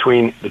split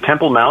between the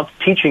Temple Mount,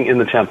 teaching in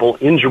the temple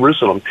in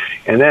Jerusalem,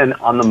 and then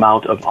on the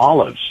Mount of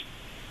Olives.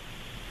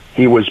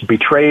 He was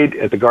betrayed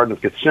at the Garden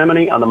of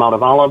Gethsemane on the Mount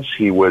of Olives.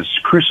 He was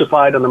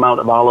crucified on the Mount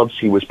of Olives.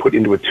 He was put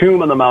into a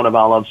tomb on the Mount of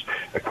Olives.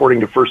 According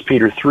to 1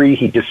 Peter 3,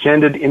 he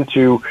descended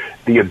into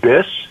the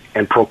abyss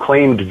and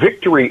proclaimed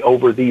victory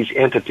over these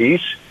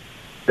entities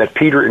that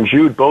Peter and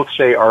Jude both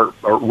say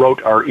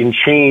are in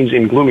chains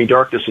in gloomy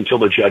darkness until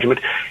the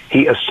judgment.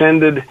 He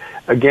ascended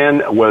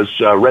again, was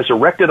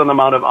resurrected on the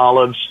Mount of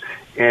Olives,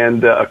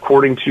 and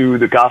according to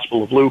the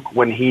Gospel of Luke,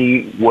 when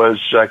he was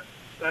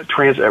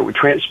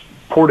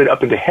transported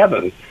up into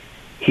heaven,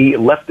 he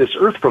left this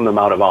earth from the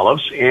Mount of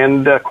Olives,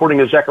 and according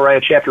to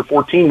Zechariah chapter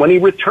 14, when he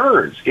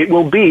returns, it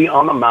will be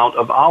on the Mount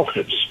of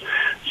Olives.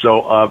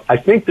 So I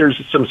think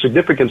there's some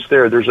significance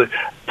there. There's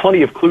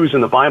plenty of clues in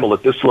the Bible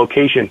that this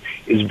location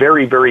is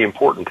very, very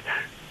important.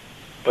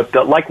 But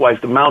likewise,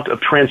 the Mount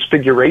of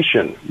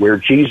Transfiguration, where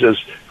Jesus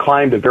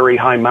climbed a very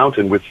high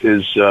mountain with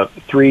his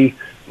three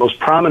most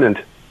prominent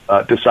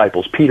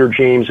disciples, Peter,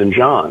 James, and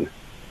John,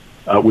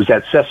 was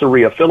at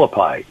Caesarea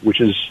Philippi, which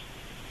is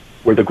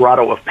where the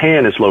Grotto of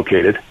Pan is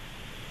located.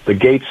 The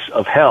gates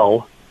of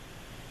hell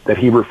that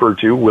he referred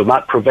to will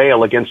not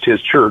prevail against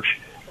his church.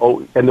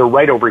 Oh, and they're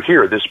right over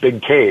here, this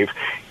big cave.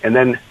 And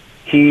then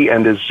he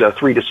and his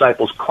three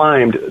disciples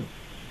climbed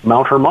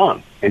Mount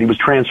Hermon, and he was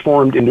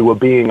transformed into a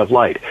being of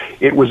light.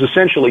 It was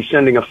essentially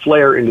sending a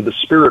flare into the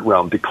spirit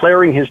realm,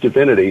 declaring his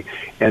divinity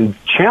and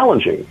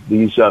challenging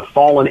these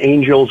fallen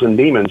angels and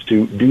demons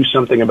to do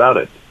something about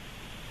it.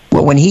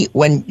 Well,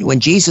 when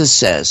Jesus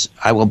says,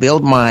 "I will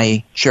build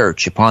my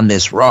church upon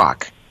this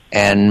rock,"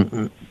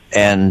 and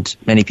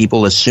many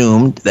people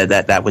assumed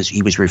that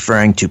he was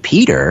referring to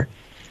Peter.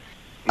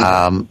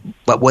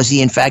 But was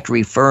he in fact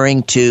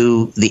referring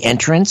to the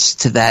entrance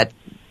to that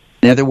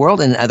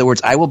netherworld? In other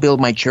words, I will build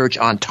my church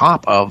on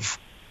top of,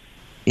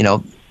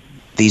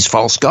 these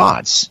false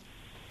gods.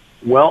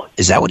 Well,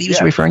 is that what he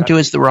was referring to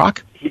as the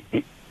rock?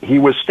 He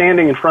was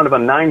standing in front of a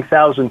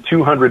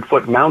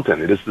 9,200-foot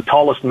mountain. It is the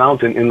tallest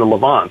mountain in the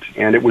Levant,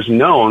 and it was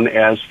known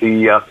as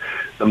the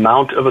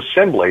Mount of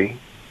Assembly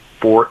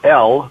for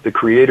El, the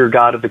creator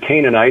god of the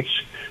Canaanites,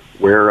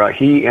 where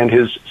he and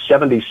his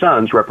 70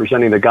 sons,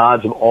 representing the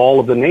gods of all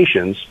of the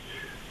nations,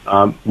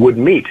 would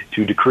meet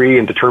to decree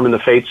and determine the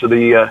fates of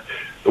the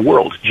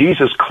world.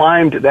 Jesus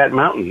climbed that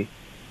mountain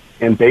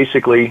and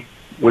basically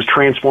was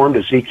transformed.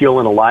 Ezekiel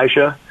and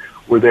Elijah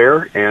were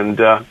there, and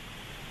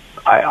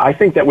I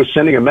think that was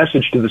sending a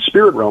message to the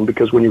spirit realm,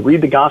 because when you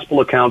read the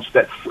gospel accounts,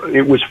 that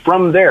it was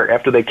from there,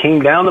 after they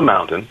came down the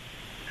mountain,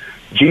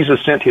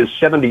 Jesus sent his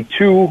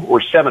 72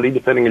 or 70,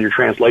 depending on your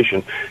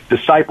translation,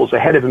 disciples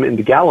ahead of him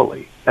into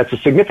Galilee. That's a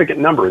significant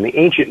number. In the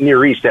ancient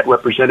Near East, that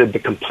represented the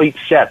complete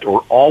set,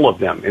 or all of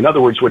them. In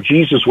other words, what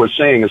Jesus was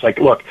saying is like,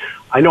 look,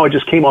 I know I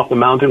just came off the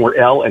mountain where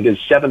El and his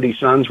 70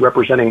 sons,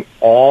 representing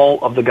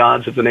all of the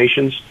gods of the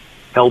nations,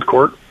 held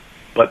court,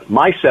 but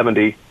my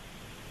 70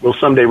 will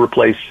someday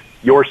replace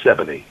your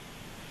 70.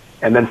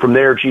 And then from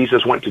there,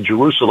 Jesus went to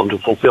Jerusalem to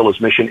fulfill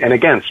his mission, and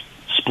again,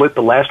 split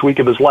the last week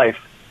of his life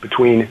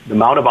between the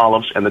Mount of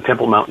Olives and the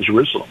Temple Mount in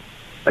Jerusalem.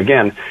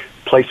 Again,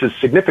 places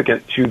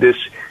significant to this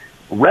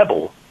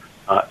rebel,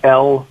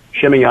 El,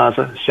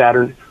 Shemiyaza,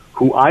 Saturn,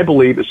 who I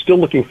believe is still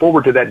looking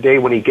forward to that day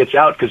when he gets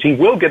out, because he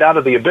will get out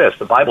of the abyss.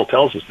 The Bible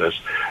tells us this,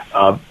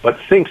 but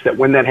thinks that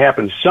when that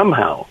happens,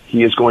 somehow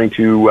he is going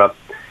to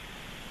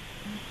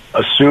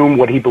assume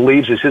what he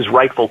believes is his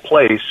rightful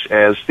place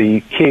as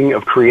the king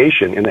of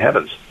creation in the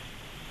heavens.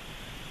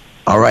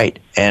 All right,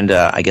 and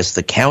I guess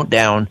the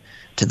countdown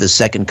to the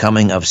second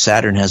coming of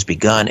Saturn has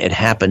begun. It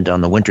happened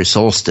on the winter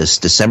solstice,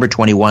 December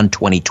 21,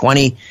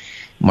 2020,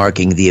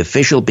 marking the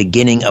official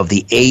beginning of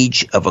the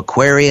age of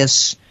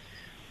Aquarius.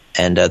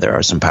 And there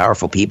are some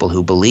powerful people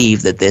who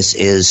believe that this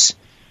is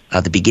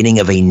the beginning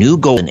of a new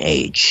golden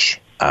age.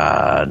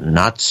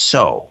 Not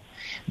so.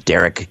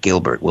 Derek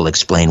Gilbert will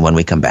explain when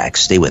we come back.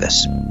 Stay with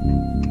us.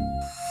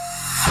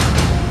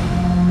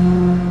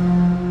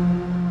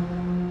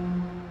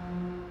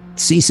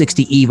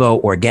 C60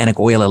 Evo organic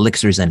oil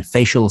elixirs and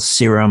facial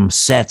serum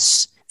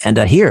sets. And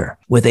here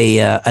with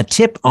a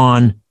tip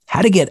on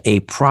how to get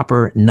a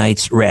proper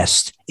night's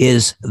rest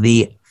is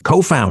the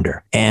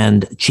co-founder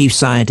and chief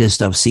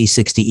scientist of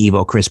C60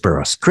 Evo, Chris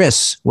Burrows.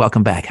 Chris,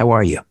 welcome back. How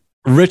are you?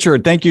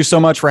 Richard, thank you so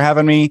much for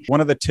having me.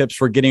 One of the tips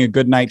for getting a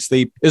good night's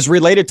sleep is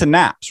related to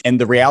naps. And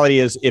the reality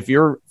is, if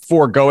you're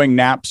foregoing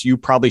naps, you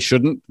probably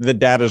shouldn't. The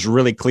data is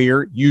really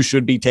clear. You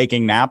should be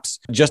taking naps.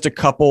 Just a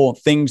couple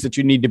things that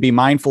you need to be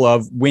mindful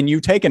of when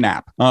you take a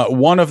nap.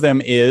 One of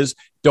them is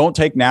don't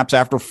take naps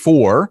after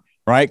 4.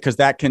 Right? Because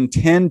that can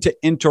tend to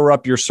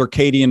interrupt your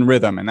circadian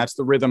rhythm. And that's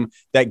the rhythm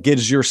that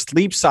gets your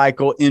sleep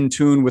cycle in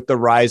tune with the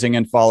rising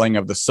and falling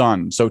of the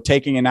sun. So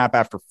taking a nap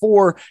after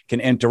 4 can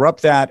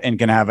interrupt that and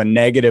can have a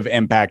negative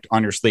impact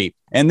on your sleep.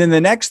 And then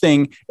the next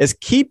thing is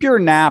keep your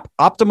nap.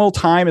 Optimal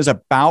time is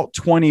about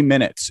 20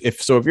 minutes.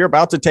 If you're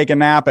about to take a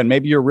nap and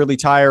maybe you're really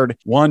tired,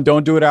 1,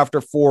 don't do it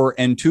after 4.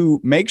 And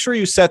 2, make sure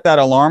you set that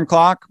alarm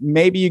clock.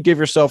 Maybe you give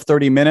yourself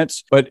 30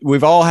 minutes, but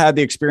we've all had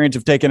the experience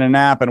of taking a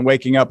nap and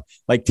waking up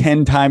like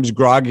 10 times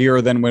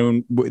groggier than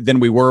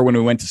we were when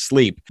we went to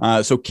sleep.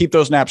 So keep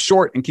those naps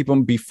short and keep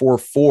them before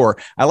 4.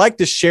 I like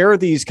to share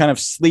these kind of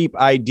sleep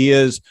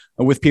ideas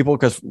with people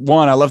because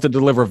 1, I love to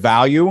deliver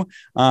value.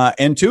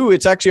 And 2,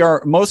 it's actually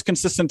our most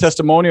consistent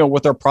testimonial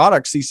with our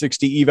product,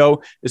 C60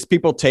 Evo, is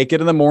people take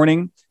it in the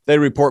morning. They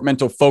report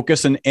mental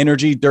focus and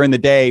energy during the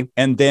day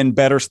and then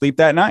better sleep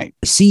that night.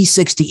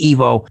 C60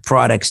 Evo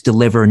products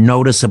deliver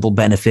noticeable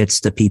benefits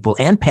to people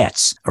and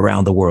pets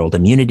around the world.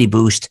 Immunity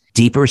boost,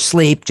 deeper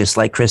sleep, just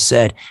like Chris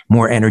said,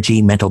 more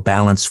energy, mental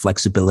balance,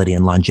 flexibility,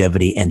 and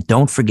longevity. And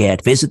don't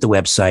forget, visit the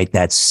website.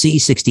 That's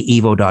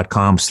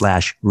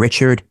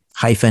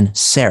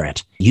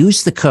c60evo.com/Richard-Serrett.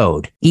 Use the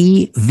code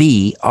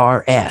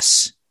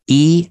EVRS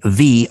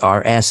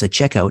at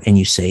checkout, and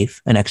you save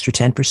an extra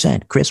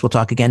 10%. Chris, we'll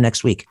talk again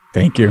next week.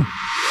 Thank you.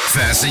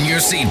 Fasten your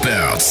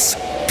seatbelts.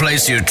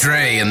 Place your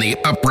tray in the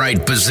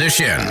upright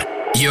position.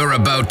 You're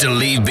about to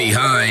leave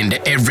behind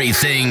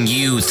everything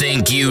you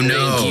think you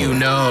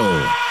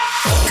know.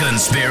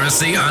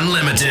 Conspiracy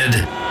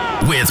Unlimited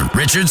with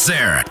Richard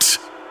Serrett.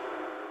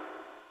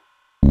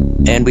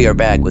 And we are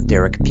back with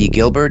Derek P.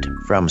 Gilbert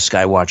from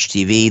Skywatch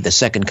TV, The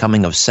Second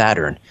Coming of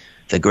Saturn,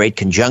 The Great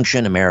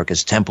Conjunction,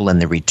 America's Temple, and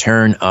the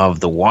Return of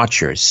the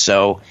Watchers.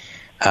 So,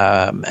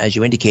 as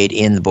you indicate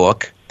in the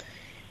book,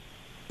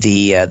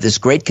 this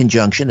great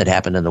conjunction that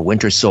happened in the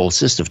winter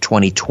solstice of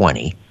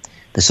 2020,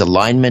 this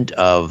alignment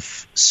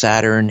of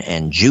Saturn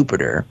and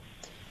Jupiter,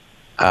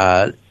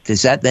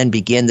 does that then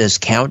begin this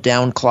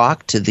countdown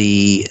clock to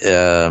the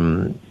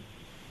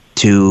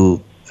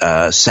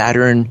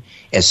Saturn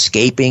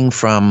escaping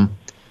from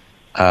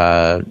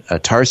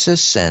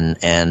Tarsus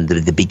and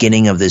the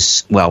beginning of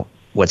this, well,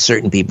 what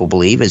certain people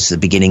believe is the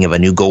beginning of a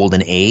new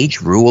golden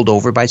age ruled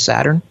over by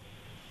Saturn?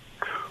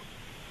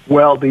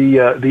 Well,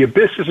 the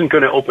abyss isn't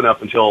going to open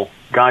up until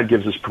God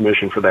gives us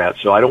permission for that.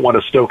 So I don't want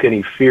to stoke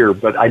any fear,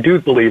 but I do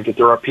believe that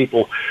there are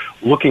people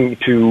looking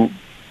to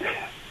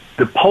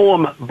the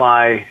poem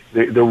by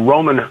the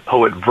Roman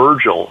poet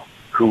Virgil,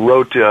 who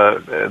wrote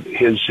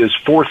his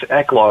fourth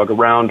eclogue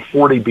around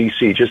 40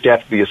 BC, just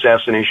after the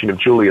assassination of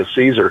Julius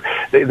Caesar.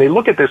 They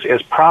look at this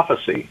as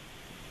prophecy.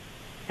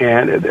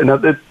 And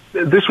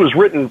this was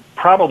written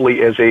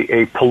probably as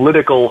a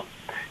political,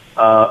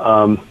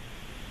 how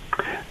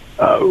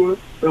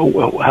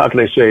can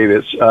I say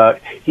this?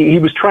 He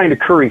was trying to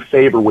curry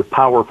favor with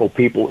powerful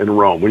people in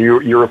Rome. When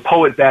you're a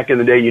poet back in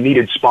the day, you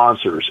needed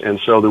sponsors. And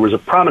so there was a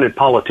prominent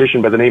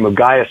politician by the name of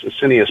Gaius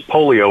Asinius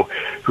Pollio,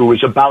 who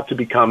was about to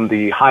become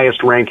the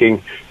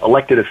highest-ranking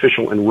elected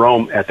official in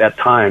Rome at that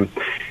time.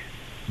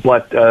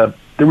 But there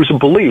was a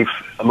belief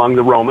among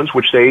the Romans,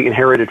 which they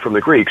inherited from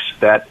the Greeks,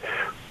 that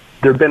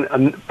there had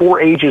been 4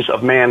 ages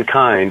of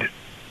mankind,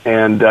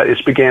 and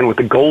this began with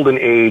the Golden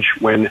Age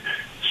when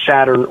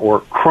Saturn or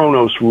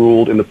Kronos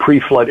ruled in the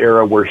pre-flood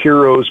era, where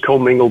heroes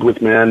commingled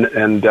with men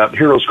and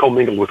heroes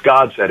commingled with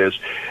gods, that is.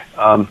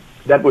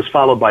 That was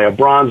followed by a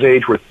Bronze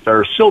Age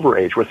or Silver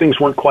Age, where things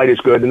weren't quite as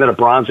good, and then a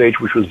Bronze Age,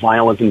 which was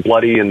violent and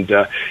bloody and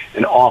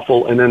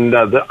awful, and then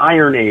the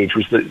Iron Age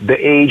was the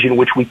age in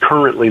which we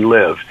currently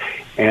live,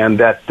 and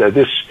that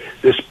this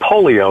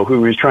Pollio,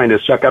 who he was trying to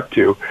suck up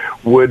to,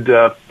 would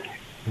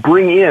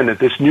bring in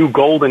this new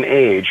golden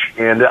age.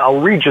 And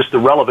I'll read just the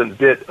relevant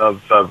bit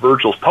of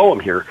Virgil's poem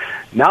here.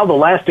 Now the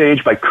last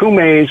age by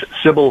Cumae's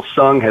Sibyl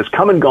sung has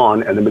come and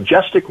gone, and the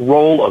majestic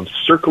roll of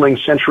circling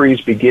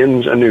centuries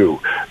begins anew.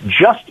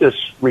 Justice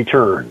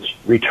returns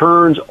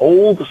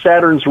old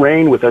Saturn's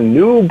reign with a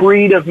new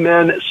breed of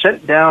men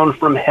sent down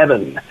from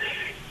heaven.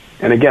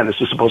 And again, this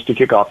is supposed to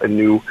kick off a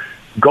new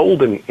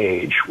golden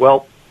age.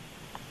 Well,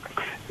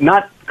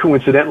 not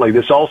coincidentally,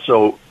 this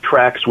also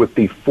tracks with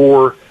the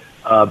 4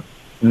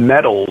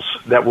 metals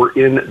that were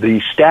in the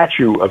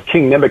statue of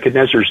King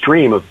Nebuchadnezzar's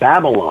dream of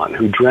Babylon,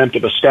 who dreamt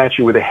of a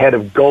statue with a head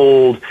of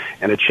gold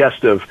and a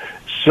chest of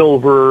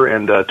silver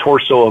and a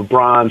torso of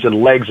bronze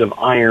and legs of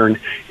iron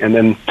and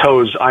then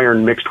toes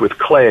iron mixed with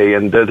clay.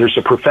 And there's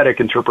a prophetic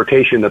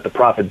interpretation that the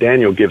prophet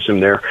Daniel gives him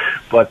there.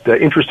 But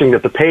interesting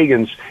that the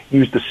pagans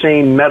used the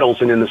same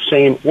metals and in the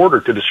same order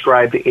to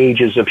describe the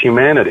ages of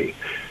humanity.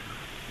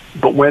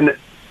 But when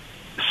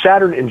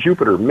Saturn and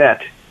Jupiter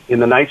met in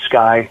the night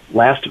sky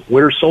last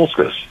winter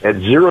solstice at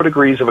 0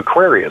 degrees of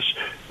Aquarius,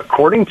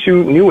 according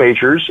to New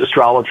Agers,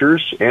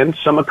 astrologers, and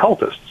some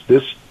occultists,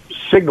 this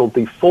signaled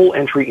the full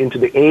entry into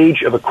the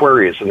age of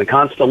Aquarius, and the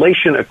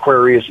constellation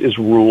Aquarius is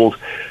ruled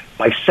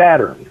by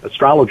Saturn.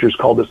 Astrologers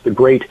call this the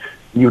Great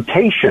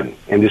Mutation,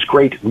 and this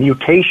Great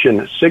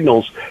Mutation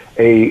signals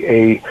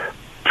a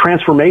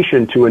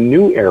transformation to a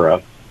new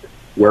era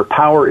where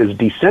power is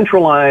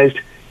decentralized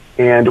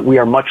and we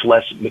are much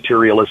less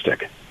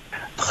materialistic.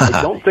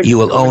 I don't think you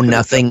will own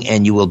nothing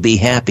and you will be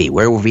happy.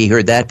 Where have we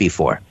heard that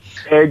before?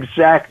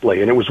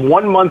 Exactly. And it was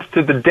 1 month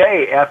to the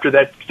day after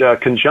that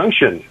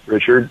conjunction,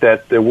 Richard,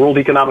 that the World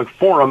Economic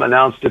Forum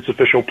announced its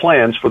official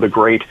plans for the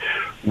Great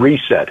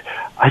Reset.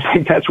 I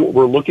think that's what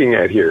we're looking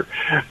at here.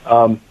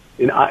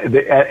 And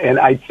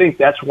I think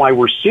that's why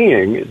we're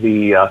seeing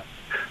the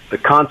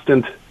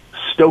constant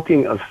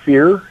stoking of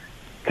fear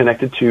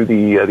connected to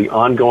the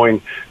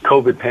ongoing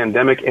COVID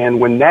pandemic. And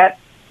when that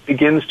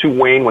begins to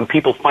wane, when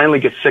people finally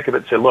get sick of it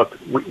and say, look,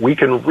 we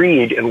can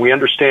read and we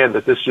understand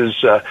that this is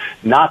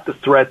not the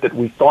threat that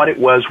we thought it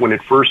was when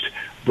it first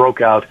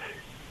broke out,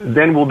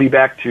 then we'll be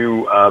back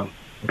to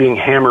being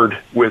hammered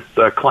with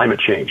climate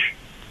change.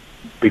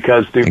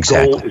 Because the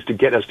goal is to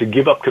get us to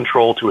give up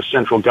control to a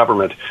central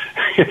government.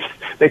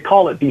 They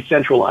call it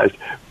decentralized,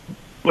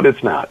 but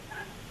it's not.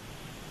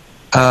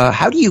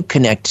 How do you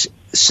connect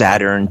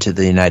Saturn to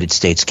the United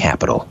States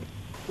Capitol?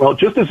 Well,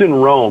 just as in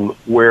Rome,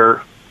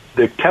 where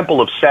the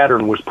temple of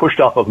Saturn was pushed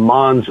off of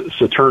Mons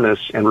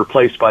Saturnus and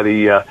replaced by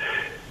the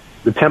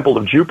temple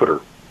of Jupiter,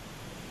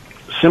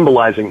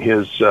 symbolizing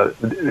his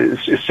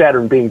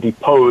Saturn being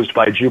deposed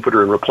by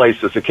Jupiter and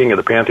replaced as the king of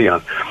the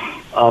pantheon.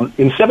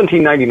 In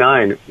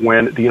 1799,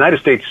 when the United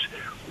States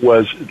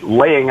was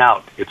laying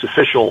out its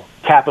official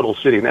capital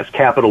city, and that's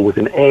capital with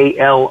an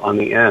A-L on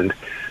the end,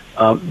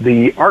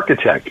 the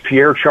architect,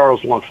 Pierre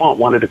Charles L'Enfant,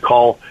 wanted to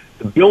call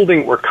the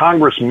building where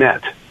Congress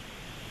met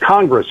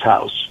Congress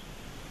House.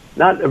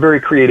 Not a very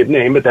creative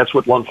name, but that's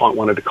what L'Enfant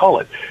wanted to call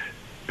it.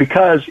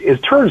 Because it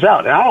turns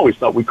out, and I always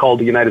thought we called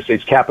the United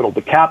States Capitol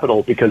the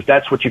Capitol because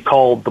that's what you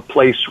call the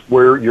place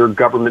where your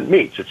government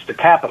meets. It's the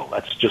Capitol.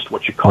 That's just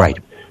what you call it.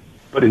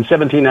 But in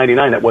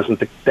 1799,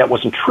 that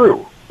wasn't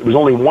true. There was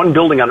only one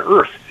building on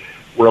Earth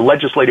where a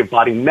legislative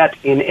body met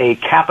in a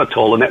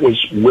capital, and that was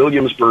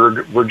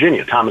Williamsburg,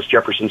 Virginia, Thomas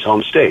Jefferson's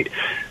home state.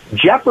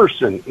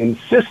 Jefferson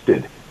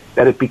insisted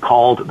that it be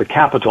called the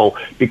Capitol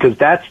because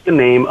that's the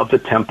name of the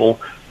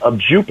temple of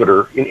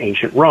Jupiter in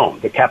ancient Rome,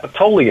 the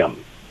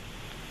Capitolium.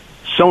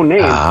 So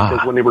named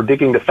because when they were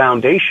digging the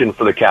foundation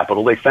for the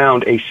Capitol, they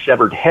found a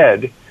severed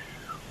head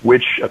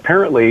which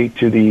apparently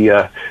to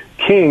the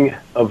king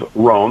of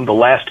Rome, the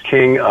last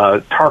king,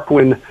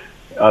 Tarquinius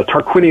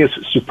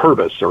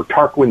Superbus, or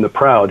Tarquin the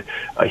Proud,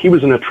 he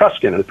was an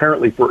Etruscan, and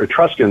apparently for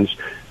Etruscans,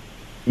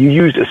 you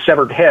used a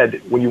severed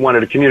head when you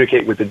wanted to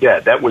communicate with the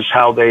dead. That was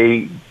how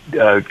they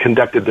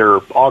conducted their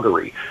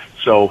augury.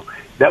 So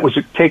that was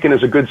taken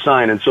as a good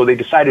sign, and so they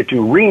decided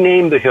to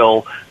rename the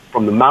hill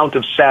from the Mount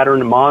of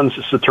Saturn, Mons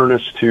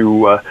Saturnus,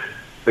 to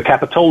the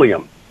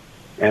Capitolium.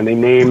 And they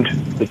named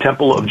the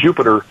Temple of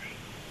Jupiter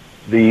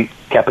the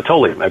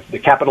Capitolium, the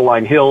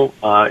Capitoline Hill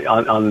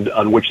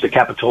on which the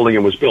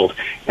Capitolium was built.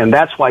 And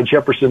that's why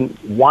Jefferson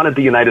wanted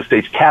the United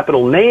States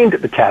Capitol named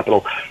the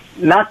Capitol,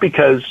 not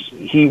because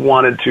he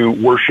wanted to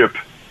worship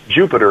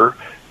Jupiter,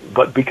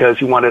 but because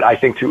he wanted, I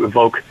think, to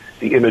evoke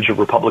the image of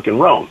Republican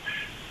Rome.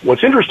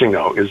 What's interesting,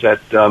 though, is that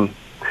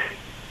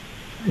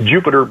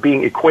Jupiter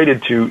being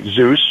equated to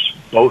Zeus,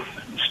 both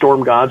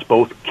storm gods,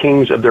 both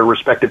kings of their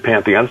respective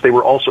pantheons. They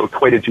were also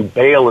equated to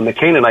Baal in the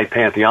Canaanite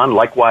pantheon,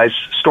 likewise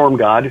storm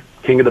god,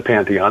 king of the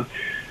pantheon.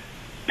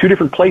 Two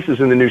different places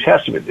in the New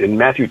Testament. In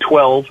Matthew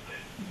 12,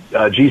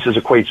 Jesus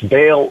equates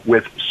Baal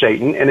with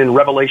Satan, and in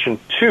Revelation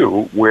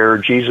 2, where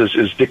Jesus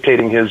is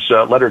dictating his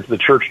letter to the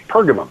church at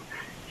Pergamum,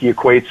 he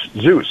equates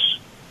Zeus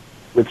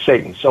with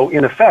Satan. So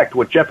in effect,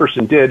 what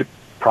Jefferson did,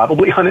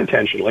 probably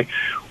unintentionally,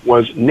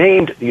 was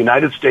named the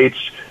United States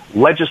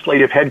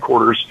legislative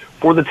headquarters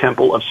for the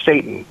Temple of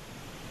Satan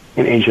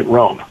in ancient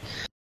Rome.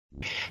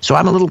 So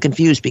I'm a little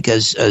confused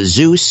because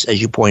Zeus,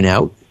 as you point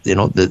out,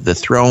 the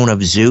throne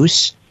of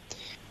Zeus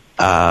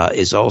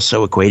is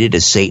also equated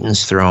as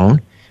Satan's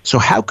throne. So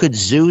how could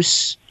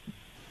Zeus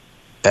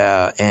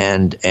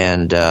and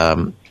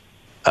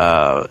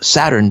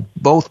Saturn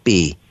both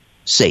be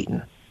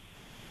Satan?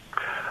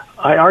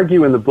 I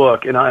argue in the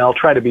book, and I'll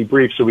try to be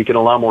brief so we can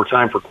allow more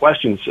time for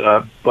questions,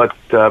 but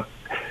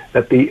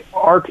that the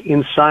art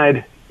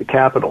inside the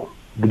Capitol,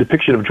 the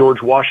depiction of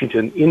George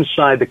Washington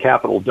inside the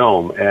Capitol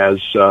dome, as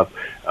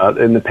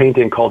in the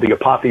painting called The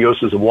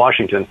Apotheosis of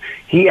Washington,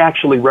 he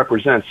actually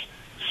represents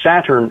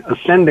Saturn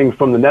ascending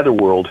from the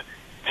netherworld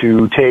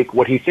to take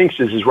what he thinks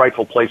is his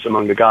rightful place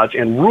among the gods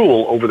and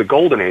rule over the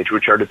Golden Age,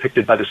 which are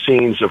depicted by the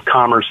scenes of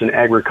commerce and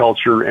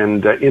agriculture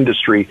and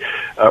industry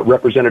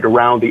represented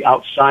around the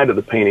outside of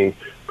the painting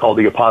called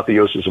The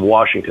Apotheosis of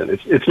Washington.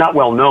 It's not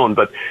well known,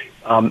 but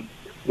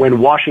when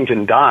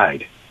Washington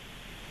died,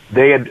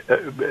 they had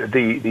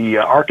the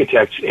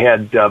architects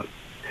had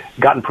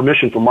gotten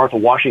permission from Martha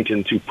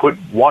Washington to put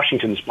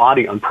Washington's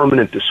body on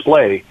permanent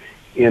display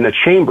in a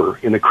chamber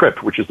in the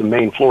crypt, which is the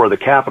main floor of the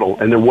Capitol,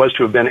 and there was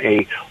to have been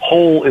a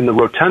hole in the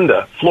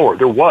rotunda floor.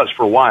 There was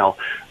for a while,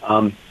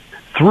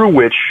 through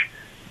which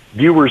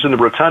viewers in the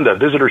rotunda,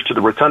 visitors to the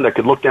rotunda,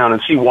 could look down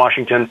and see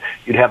Washington.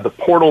 You'd have the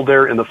portal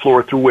there in the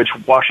floor through which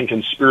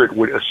Washington's spirit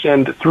would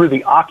ascend through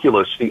the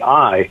oculus, the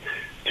eye,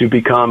 to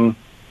become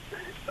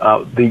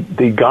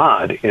the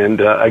god.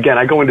 And again,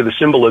 I go into the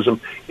symbolism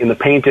in the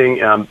painting.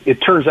 It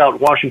turns out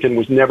Washington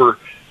was never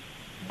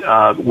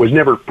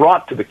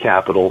brought to the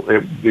Capitol.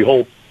 The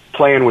whole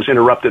plan was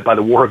interrupted by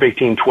the War of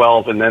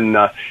 1812, and then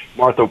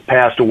Martha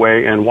passed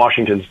away, and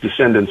Washington's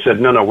descendants said,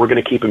 no, we're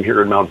going to keep him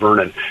here in Mount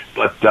Vernon.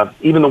 But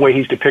even the way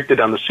he's depicted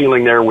on the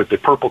ceiling there with the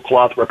purple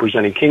cloth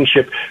representing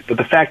kingship, but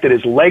the fact that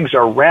his legs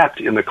are wrapped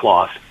in the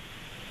cloth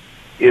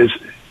is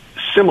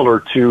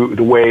similar to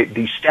the way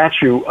the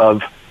statue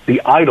of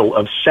the idol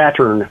of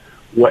Saturn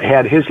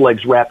had his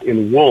legs wrapped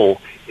in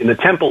wool in the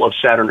Temple of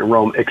Saturn in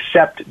Rome,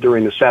 except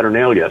during the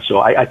Saturnalia. So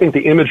I think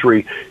the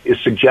imagery is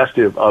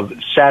suggestive of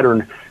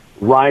Saturn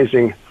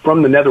rising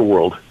from the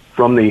netherworld,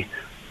 from the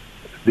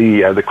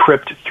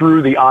crypt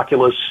through the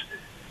oculus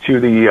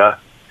to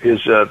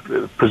his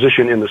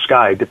position in the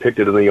sky,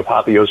 depicted in the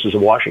Apotheosis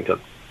of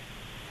Washington.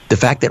 The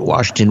fact that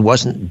Washington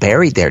wasn't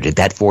buried there, did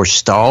that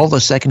forestall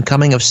the second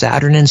coming of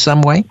Saturn in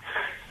some way?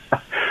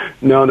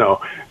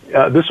 No.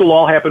 This will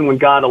all happen when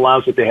God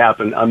allows it to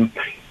happen.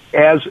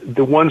 As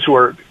the ones who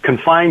are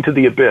confined to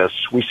the abyss,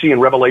 we see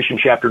in Revelation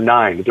chapter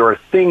 9, there are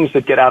things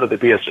that get out of the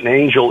abyss. An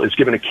angel is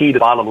given a key to the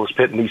bottomless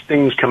pit, and these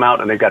things come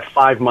out, and they've got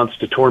 5 months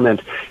to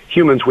torment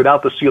humans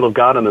without the seal of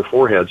God on their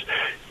foreheads.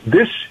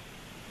 This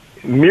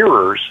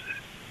mirrors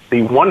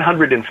the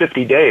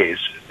 150 days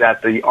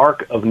that the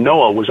Ark of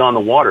Noah was on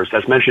the waters.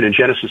 That's mentioned in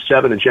Genesis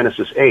 7 and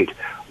Genesis 8.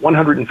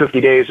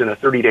 150 days in a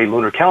 30-day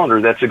lunar calendar,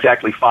 that's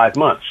exactly 5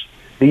 months.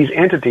 These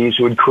entities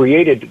who had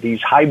created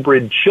these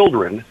hybrid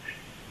children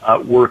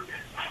were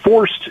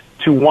forced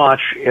to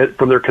watch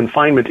from their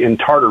confinement in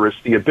Tartarus,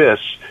 the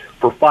abyss,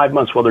 for 5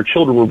 months while their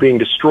children were being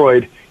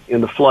destroyed in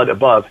the flood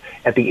above.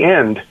 At the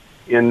end,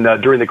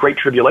 during the Great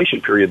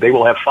Tribulation period, they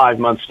will have 5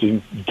 months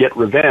to get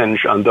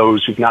revenge on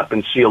those who've not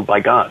been sealed by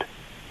God.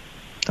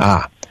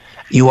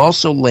 You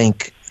also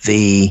link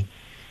the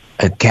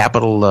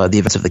Capitol, the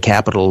events of the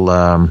Capitol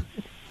on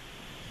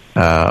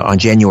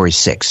January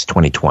 6,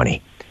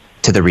 2020,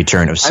 to the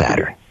return of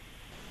Saturn.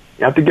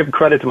 I have to give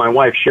credit to my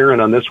wife,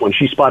 Sharon, on this one.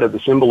 She spotted the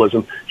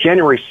symbolism.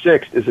 January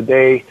 6th is a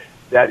day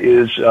that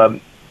is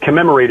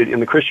commemorated in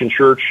the Christian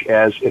church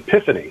as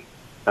Epiphany.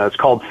 It's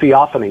called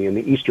Theophany in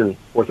the Eastern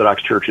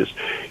Orthodox churches.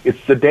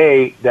 It's the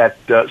day that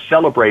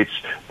celebrates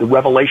the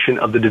revelation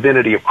of the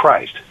divinity of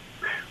Christ.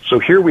 So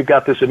here we've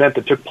got this event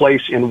that took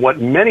place in what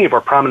many of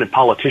our prominent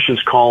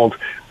politicians called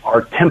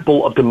our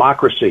temple of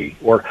democracy,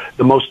 or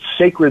the most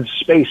sacred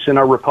space in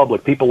our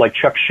republic. People like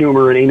Chuck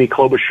Schumer and Amy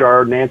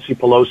Klobuchar, Nancy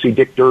Pelosi,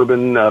 Dick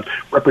Durbin,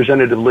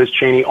 Representative Liz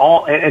Cheney,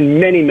 and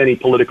many, many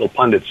political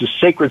pundits. This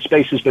sacred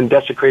space has been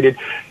desecrated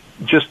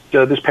just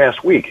this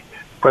past week.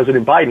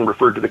 President Biden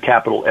referred to the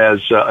Capitol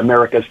as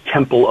America's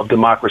temple of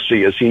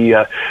democracy as he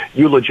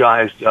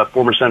eulogized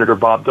former Senator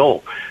Bob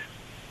Dole.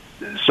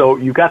 So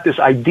you've got this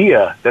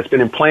idea that's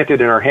been implanted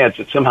in our heads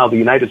that somehow the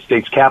United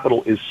States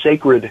Capitol is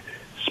sacred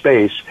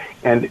space,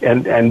 and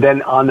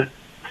then on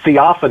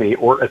Theophany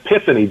or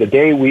Epiphany, the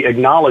day we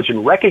acknowledge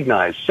and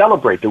recognize,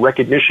 celebrate the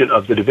recognition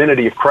of the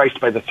divinity of Christ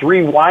by the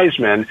three wise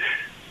men,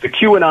 the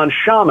QAnon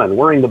shaman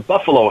wearing the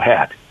buffalo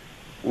hat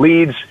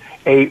leads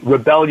a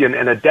rebellion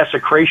and a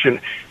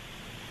desecration.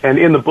 And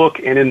in the book,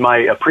 and in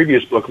my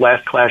previous book,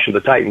 Last Clash of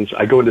the Titans,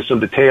 I go into some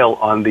detail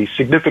on the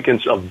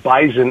significance of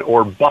bison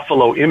or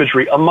buffalo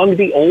imagery among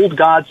the old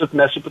gods of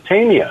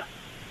Mesopotamia.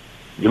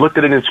 You looked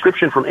at an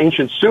inscription from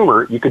ancient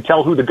Sumer, you could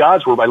tell who the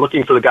gods were by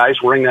looking for the guys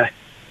wearing the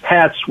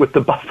hats with the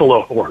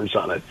buffalo horns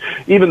on it.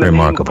 Even the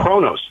name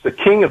Kronos, the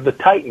king of the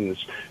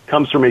Titans,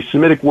 comes from a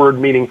Semitic word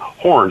meaning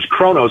horns.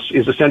 Kronos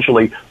is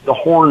essentially the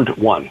horned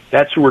one.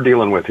 That's who we're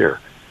dealing with here.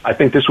 I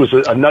think this was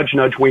a nudge,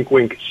 nudge, wink,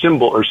 wink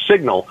symbol or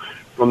signal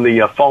from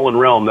the fallen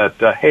realm that,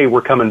 hey,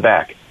 we're coming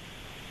back.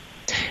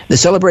 The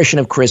celebration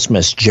of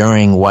Christmas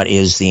during what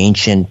is the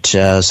ancient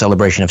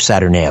celebration of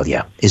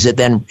Saturnalia, is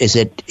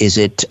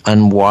it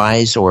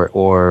unwise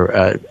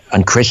or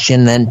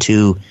unchristian then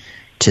to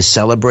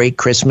celebrate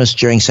Christmas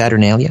during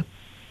Saturnalia?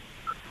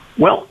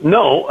 Well,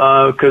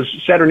 no, because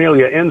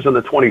Saturnalia ends on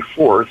the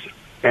 24th,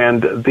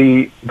 and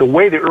the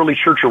way the early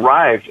church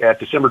arrived at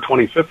December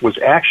 25th was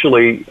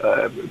actually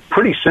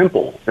pretty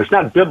simple. It's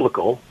not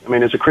biblical. I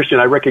mean, as a Christian,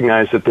 I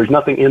recognize that there's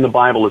nothing in the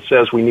Bible that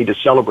says we need to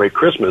celebrate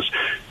Christmas,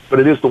 but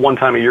it is the one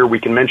time a year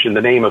we can mention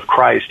the name of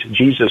Christ,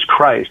 Jesus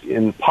Christ,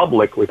 in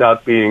public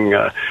without being,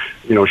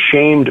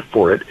 shamed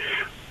for it.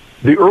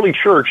 The early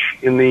church,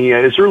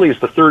 as early as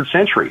the 3rd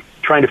century,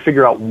 trying to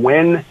figure out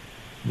when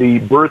the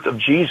birth of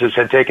Jesus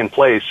had taken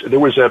place, there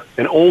was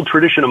an old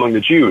tradition among the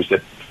Jews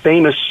that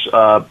famous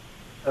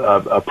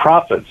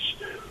prophets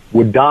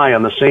would die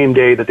on the same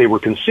day that they were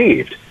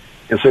conceived.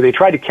 And so they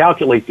tried to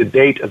calculate the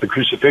date of the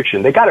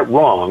crucifixion. They got it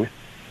wrong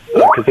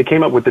because they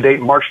came up with the date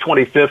March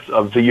 25th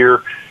of the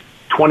year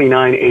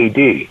 29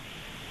 AD.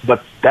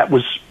 But that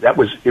was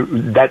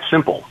that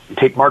simple. You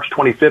take March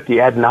 25th,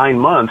 you add 9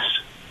 months,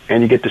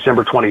 and you get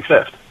December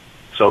 25th.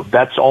 So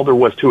that's all there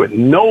was to it.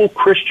 No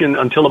Christian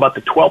until about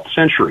the 12th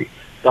century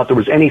thought there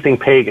was anything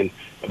pagan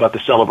about the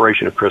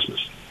celebration of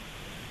Christmas.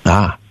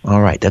 Ah,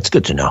 all right. That's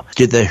good to know.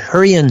 Do the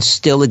Hurrians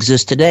still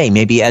exist today,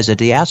 maybe as a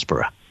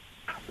diaspora?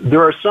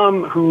 There are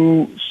some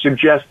who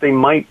suggest they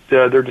might,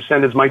 their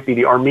descendants might be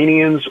the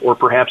Armenians or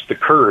perhaps the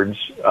Kurds,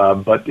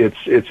 but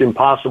it's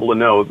impossible to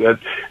know. That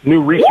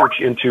new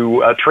research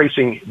into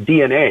tracing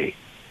DNA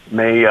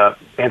may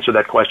answer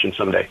that question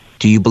someday.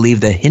 Do you believe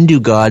the Hindu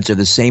gods are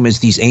the same as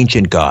these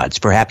ancient gods,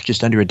 perhaps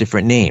just under a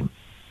different name?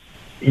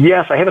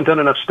 Yes, I haven't done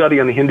enough study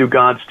on the Hindu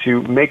gods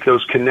to make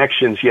those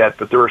connections yet,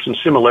 but there are some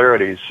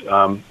similarities.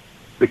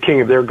 The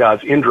king of their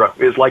gods, Indra,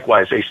 is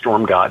likewise a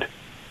storm god.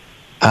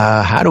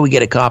 How do we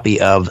get a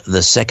copy of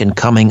The Second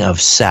Coming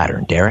of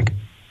Saturn, Derek?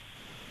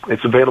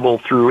 It's available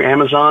through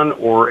Amazon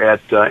or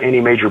at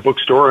any major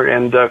bookstore,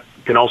 and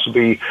can also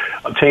be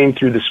obtained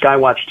through the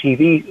Skywatch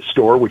TV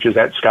store, which is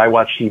at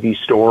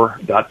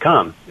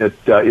skywatchtvstore.com. It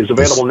is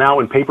available now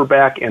in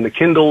paperback, and the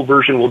Kindle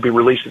version will be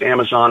released at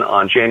Amazon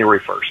on January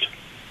 1st.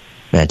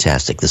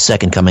 Fantastic. The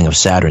Second Coming of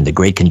Saturn, the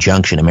Great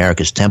Conjunction,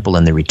 America's Temple,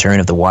 and the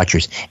Return of the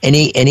Watchers.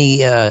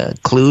 Any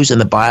clues in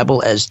the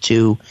Bible as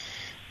to,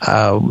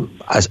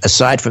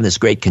 aside from this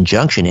Great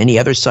Conjunction, any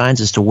other signs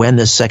as to when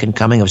this Second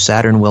Coming of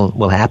Saturn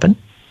will happen?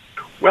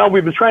 Well,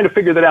 we've been trying to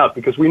figure that out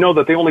because we know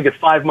that they only get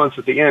 5 months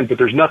at the end, but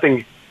there's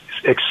nothing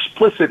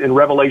explicit in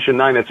Revelation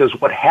 9 that says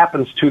what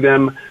happens to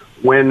them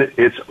when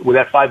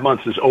that 5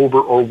 months is over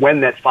or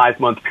when that 5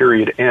 month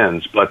period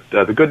ends. But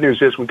the good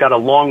news is we've got a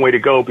long way to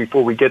go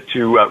before we get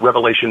to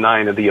Revelation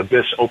 9 and the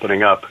abyss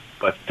opening up.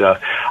 But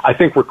I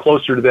think we're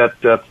closer to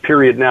that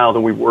period now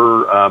than we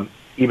were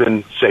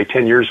even, say,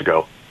 10 years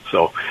ago.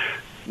 So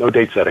no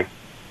date setting.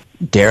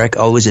 Derek,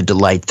 always a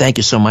delight. Thank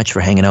you so much for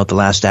hanging out the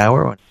last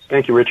hour.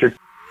 Thank you, Richard.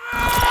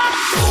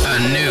 A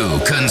new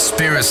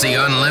Conspiracy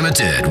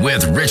Unlimited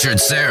with Richard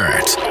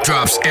Syrett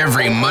drops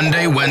every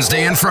Monday,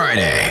 Wednesday, and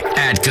Friday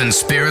at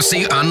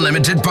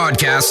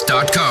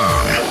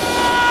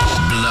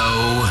conspiracyunlimitedpodcast.com.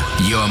 Blow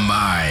your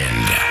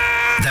mind.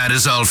 That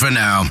is all for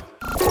now.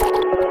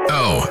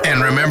 Oh,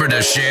 and remember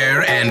to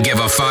share and give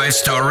a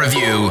 5-star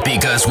review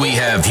because we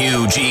have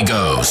huge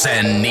egos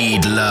and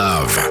need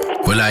love.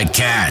 We're like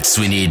cats.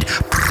 We need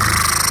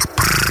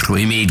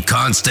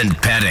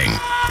constant petting.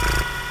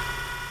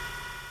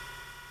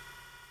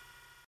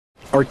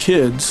 Our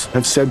kids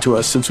have said to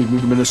us since we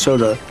moved to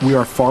Minnesota, we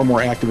are far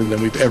more active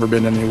than we've ever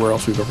been anywhere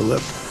else we've ever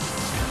lived.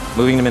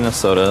 Moving to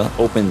Minnesota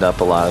opened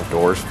up a lot of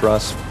doors for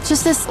us.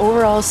 Just this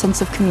overall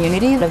sense of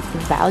community, of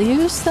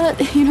values that,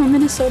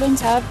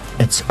 Minnesotans have.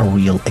 It's a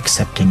real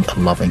accepting,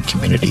 loving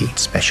community,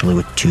 especially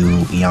with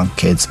 2 young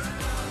kids.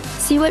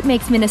 See what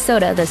makes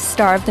Minnesota the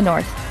star of the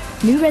North.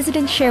 New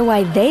residents share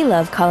why they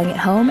love calling it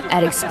home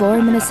at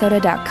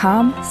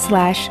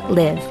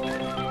exploreminnesota.com/live.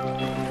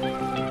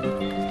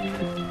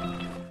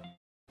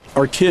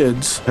 Our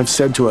kids have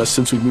said to us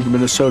since we moved to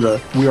Minnesota,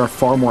 we are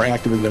far more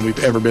active than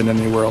we've ever been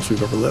anywhere else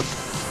we've ever lived.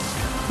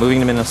 Moving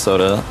to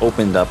Minnesota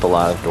opened up a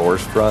lot of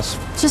doors for us.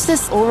 Just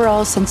this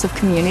overall sense of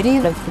community,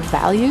 of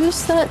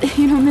values that,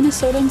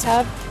 Minnesotans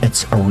have.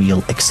 It's a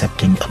real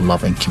accepting,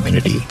 loving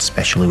community,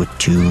 especially with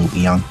 2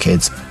 young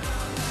kids.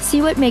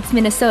 See what makes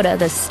Minnesota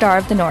the star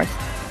of the North.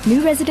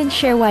 New residents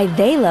share why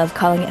they love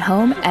calling it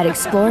home at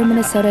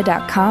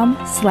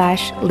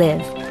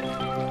exploreminnesota.com/live.